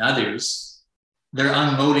and others, they're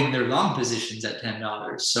unloading their long positions at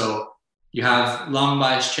 $10. So you have long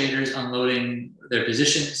bias traders unloading their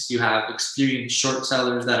positions. You have experienced short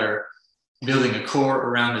sellers that are building a core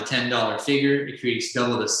around a $10 figure. It creates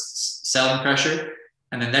double the selling pressure.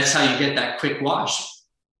 And then that's how you get that quick wash.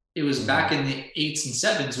 It was back in the 8s and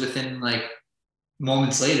 7s within like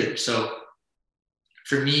moments later. So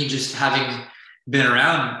for me, just having been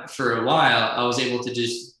around for a while, I was able to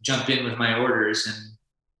just jump in with my orders and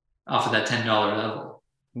off of that $10 level.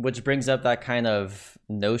 Which brings up that kind of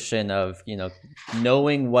notion of,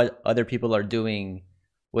 knowing what other people are doing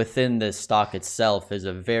within the stock itself is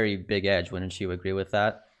a very big edge. Wouldn't you agree with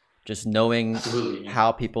that? Just knowing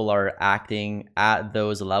how people are acting at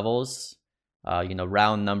those levels,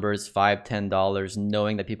 round numbers, $5, $10,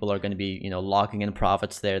 knowing that people are going to be, locking in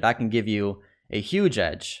profits there, that can give you a huge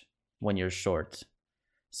edge when you're short.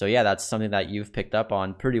 So yeah, that's something that you've picked up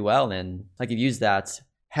on pretty well. And like you've used that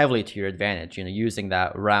heavily to your advantage, using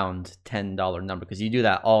that round $10 number, because you do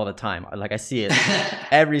that all the time. Like I see it,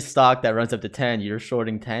 every stock that runs up to 10, you're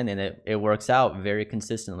shorting 10 and it works out very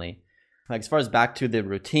consistently. Like as far as back to the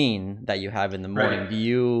routine that you have in the morning, right, do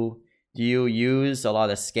you use a lot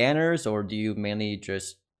of scanners, or do you mainly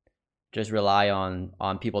just rely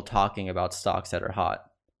on people talking about stocks that are hot?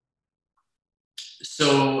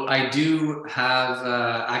 So I do have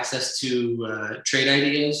access to trade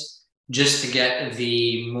ideas just to get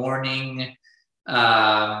the morning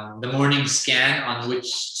scan on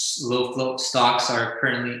which low float stocks are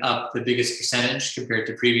currently up the biggest percentage compared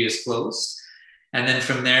to previous close. And then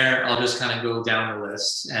from there, I'll just kind of go down the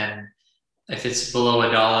list. And if it's below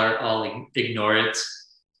 $1, I'll ignore it.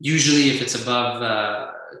 Usually if it's above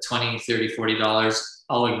 $20, $30, $40,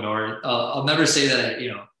 I'll ignore it. I'll never say that,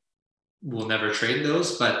 we'll never trade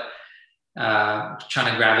those, but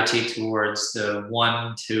trying to gravitate towards the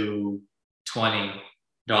 $1 to $20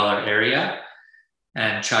 area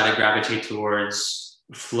and try to gravitate towards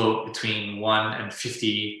float between 1 and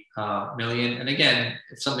 50 million. And again,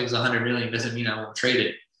 if something's 100 million, doesn't mean I won't trade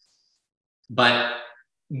it. But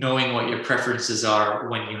knowing what your preferences are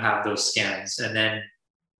when you have those scans. And then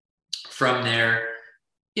from there,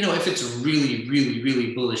 if it's really, really,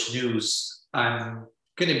 really bullish news, I'm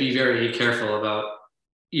going to be very careful about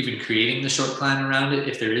even creating the short plan around it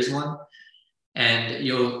if there is one. And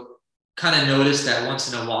you'll kind of notice that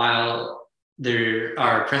once in a while there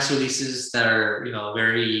are press releases that are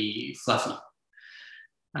very fluffy.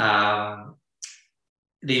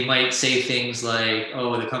 They might say things like,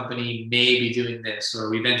 oh, the company may be doing this,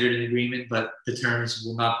 or we've entered an agreement but the terms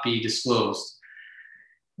will not be disclosed.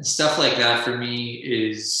 And stuff like that for me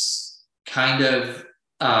is kind of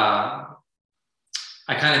I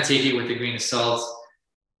kind of take it with a grain of salt.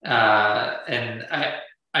 And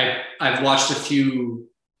I've watched a few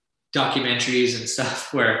documentaries and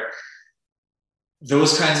stuff where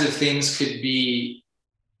those kinds of things could be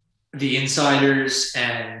the insiders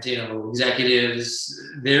and executives.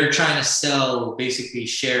 They're trying to sell basically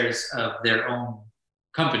shares of their own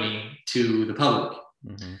company to the public.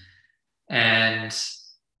 Mm-hmm. And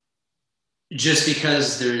just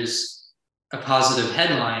because there's a positive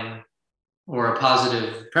headline or a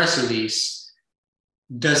positive press release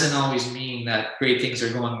doesn't always mean that great things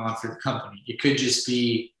are going on for the company. It could just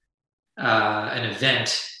be an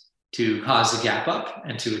event to cause the gap up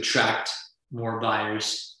and to attract more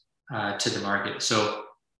buyers to the market. So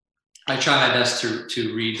I try my best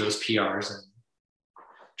to read those PRs and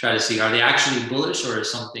try to see, are they actually bullish, or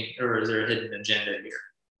is there a hidden agenda here?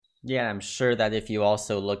 Yeah, I'm sure that if you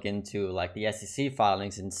also look into like the SEC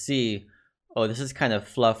filings and see, oh, this is kind of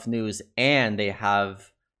fluff news, and they have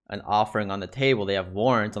an offering on the table, they have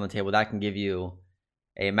warrants on the table, that can give you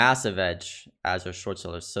a massive edge as a short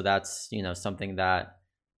seller. So that's, something that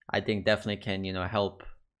I think definitely can,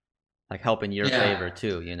 help in your favor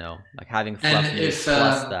too, like having fluff news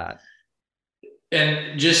plus that.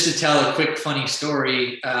 And just to tell a quick funny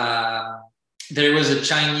story, there was a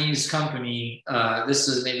Chinese company, this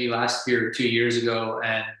was maybe last year or 2 years ago,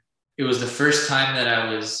 and it was the first time that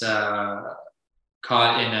I was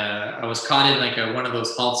caught in like one of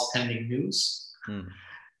those halts pending news.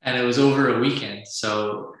 And it was over a weekend.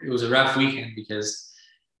 So it was a rough weekend because,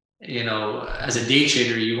 you know, as a day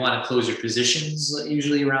trader, you want to close your positions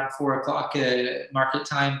usually around 4 o'clock market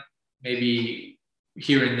time. Maybe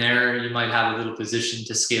here and there, you might have a little position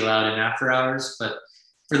to scale out in after hours, but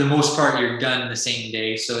for the most part, you're done the same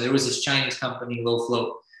day. So there was this Chinese company, Low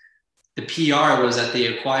Float. The PR was that they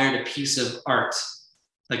acquired a piece of art,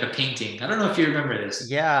 like a painting. I don't know if you remember this.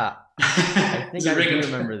 Yeah, I think I do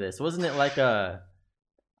remember this. Wasn't it like I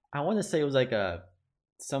want to say it was like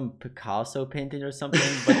some Picasso painting or something,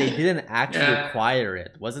 but they didn't actually acquire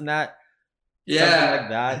it. Wasn't that something like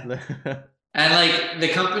that? And like the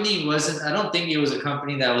company wasn't, I don't think it was a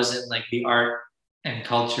company that was in like the art and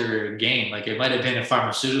culture game. Like it might have been a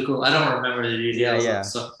pharmaceutical. I don't remember the details. Yeah.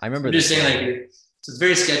 So I remember I'm just saying like, so it's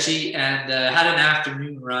very sketchy, and had an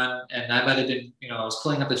afternoon run, and I might have been, you know, I was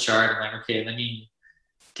pulling up the chart. I'm like, okay, let me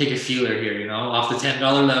take a feeler here, you know, off the $10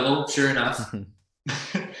 level, sure enough.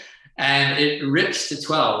 And it rips to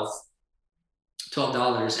 $12.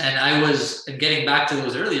 And I was getting back to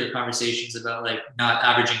those earlier conversations about like not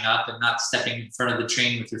averaging up and not stepping in front of the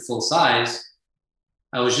train with your full size.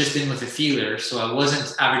 I was just in with a feeler. So I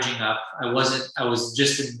wasn't averaging up. I was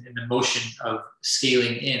just in the motion of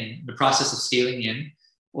scaling in, the process of scaling in,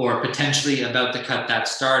 or potentially about to cut that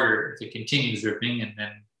starter if it continues ripping and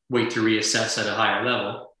then wait to reassess at a higher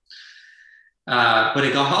level. But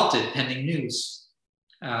it got halted pending news.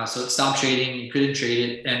 So it stopped trading. You couldn't trade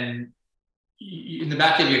it. And in the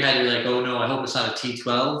back of your head, you're like, oh no, I hope it's not a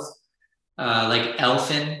T12 like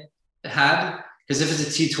Elfin had. Because if it's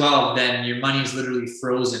a T12, then your money's literally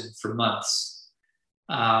frozen for months.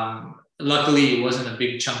 Luckily, it wasn't a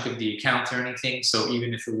big chunk of the account or anything. So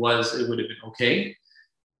even if it was, it would have been okay.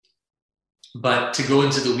 But to go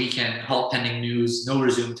into the weekend, halt pending news, no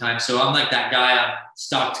resume time. So I'm like that guy on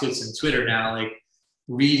StockTwits and Twitter now, like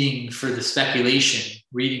reading for the speculation,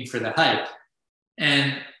 reading for the hype.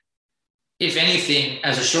 And if anything,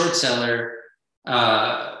 as a short seller,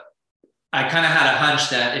 I kind of had a hunch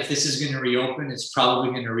that if this is going to reopen, it's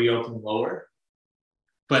probably going to reopen lower,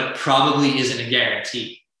 but probably isn't a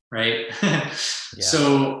guarantee, right?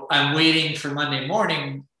 So I'm waiting for Monday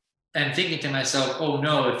morning and thinking to myself, oh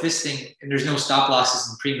no, if this thing, and there's no stop losses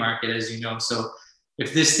in pre-market, as you know. So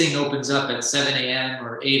if this thing opens up at 7 a.m.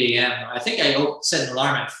 or 8 a.m., I think I set an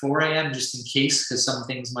alarm at 4 a.m. just in case, because some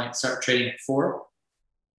things might start trading at 4.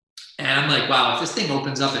 And I'm like, wow, if this thing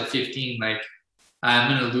opens up at 15, like,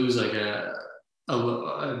 I'm going to lose like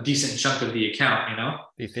a decent chunk of the account, you know?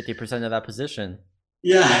 Be 50% of that position.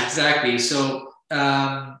 Yeah, exactly. So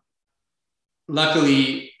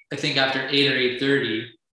luckily, I think after 8 or 8:30,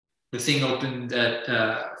 the thing opened at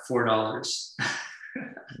 $4.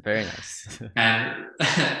 Very nice. and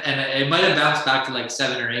it might have bounced back to like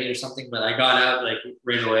 7 or 8 or something, but I got out like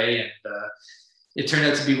right away. And it turned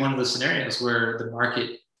out to be one of those scenarios where the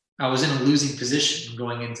market, I was in a losing position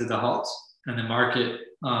going into the halt. And the market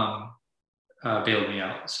bailed me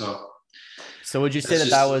out. So would you say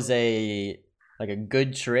that was a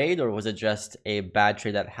good trade, or was it just a bad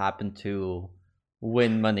trade that happened to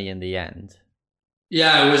win money in the end?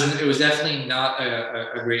 Yeah, it was definitely not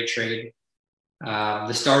a great trade.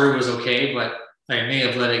 The starter was okay, but I may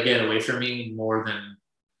have let it get away from me more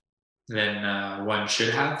than one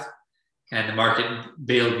should have. And the market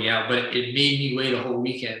bailed me out, but it made me wait a whole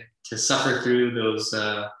weekend to suffer through those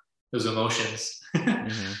emotions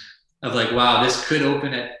of like, wow, this could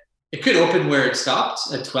open where it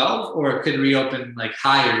stopped at 12, or it could reopen like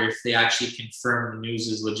higher if they actually confirm the news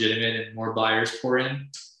is legitimate and more buyers pour in.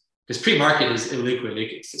 Because pre-market is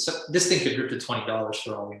illiquid. This thing could rip to $20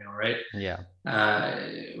 for all we know, right? Yeah.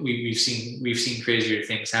 We've seen crazier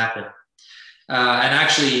things happen. And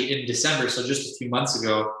actually in December, so just a few months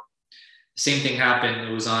ago, same thing happened.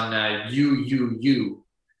 It was on UUU,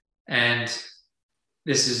 and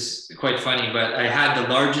this is quite funny, but I had the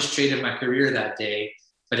largest trade of my career that day,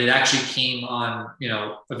 but it actually came on, you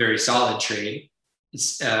know, a very solid trade.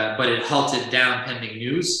 But it halted down pending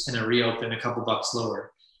news and it reopened a couple bucks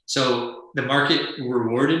lower. So the market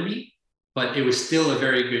rewarded me, but it was still a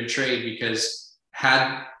very good trade, because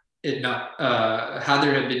had there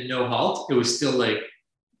had been no halt, it was still like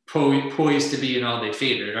poised to be an all-day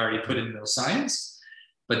favorite. It already put in those signs,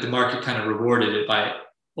 but the market kind of rewarded it by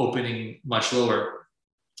opening much lower.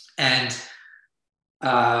 And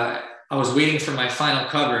I was waiting for my final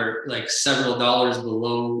cover, like several dollars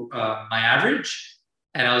below my average.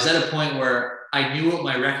 And I was at a point where I knew what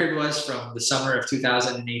my record was from the summer of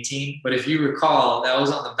 2018. But if you recall, that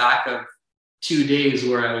was on the back of 2 days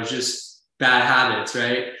where I was just bad habits,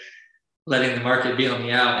 right? letting the market bail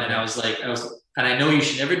me out. And and I know you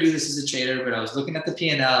should never do this as a trader, but I was looking at the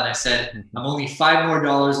P&L and I said, I'm only $5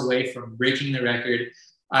 more away from breaking the record.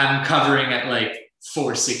 I'm covering at like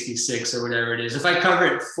 466 or whatever it is. If I cover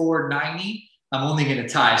at 490, I'm only going to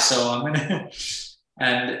tie. So I'm going to,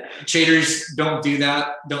 and traders don't do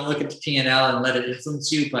that. Don't look at the P&L and let it influence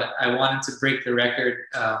you. But I wanted to break the record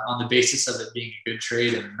on the basis of it being a good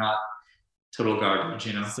trade and not total garbage,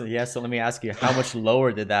 you know? So let me ask you, how much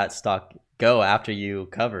lower did that stock go after you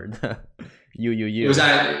covered?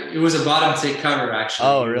 It was a bottom tick cover, actually.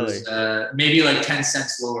 Oh, really? It was, maybe like 10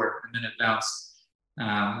 cents lower, and then it bounced.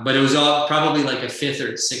 But it was all probably like a fifth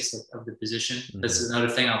or sixth of the position. Mm-hmm. That's another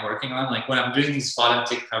thing I'm working on. Like when I'm doing these bottom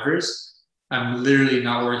tick covers, I'm literally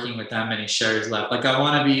not working with that many shares left. Like I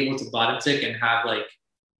want to be able to bottom tick and have like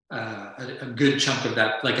a good chunk of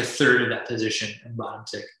that, like a third of that position in bottom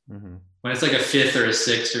tick. Mm-hmm. When it's like a fifth or a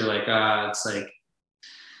sixth, you're like,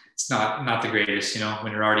 it's not the greatest, you know,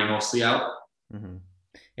 when you're already mostly out. Mm-hmm.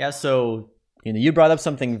 Yeah. So, you brought up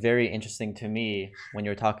something very interesting to me when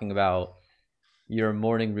you were talking about your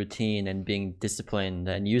morning routine and being disciplined.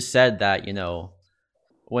 And you said that,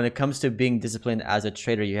 when it comes to being disciplined as a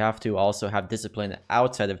trader, you have to also have discipline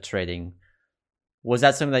outside of trading. Was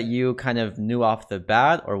that something that you kind of knew off the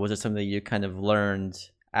bat, or was it something that you kind of learned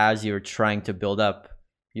as you were trying to build up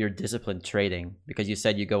your disciplined trading? Because you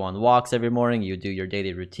said you go on walks every morning, you do your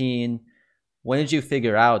daily routine. When did you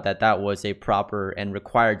figure out that that was a proper and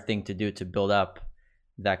required thing to do to build up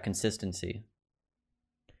that consistency?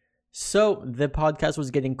 So the podcast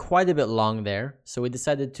was getting quite a bit long there, so we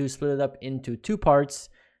decided to split it up into 2 parts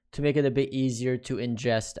to make it a bit easier to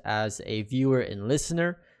ingest as a viewer and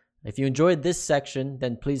listener. If you enjoyed this section,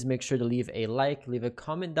 then please make sure to leave a like, leave a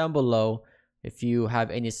comment down below if you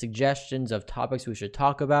have any suggestions of topics we should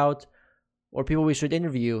talk about or people we should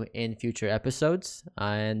interview in future episodes.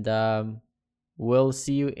 And we'll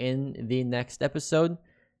see you in the next episode.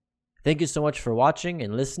 Thank you so much for watching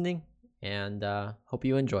and listening, and hope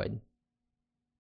you enjoyed.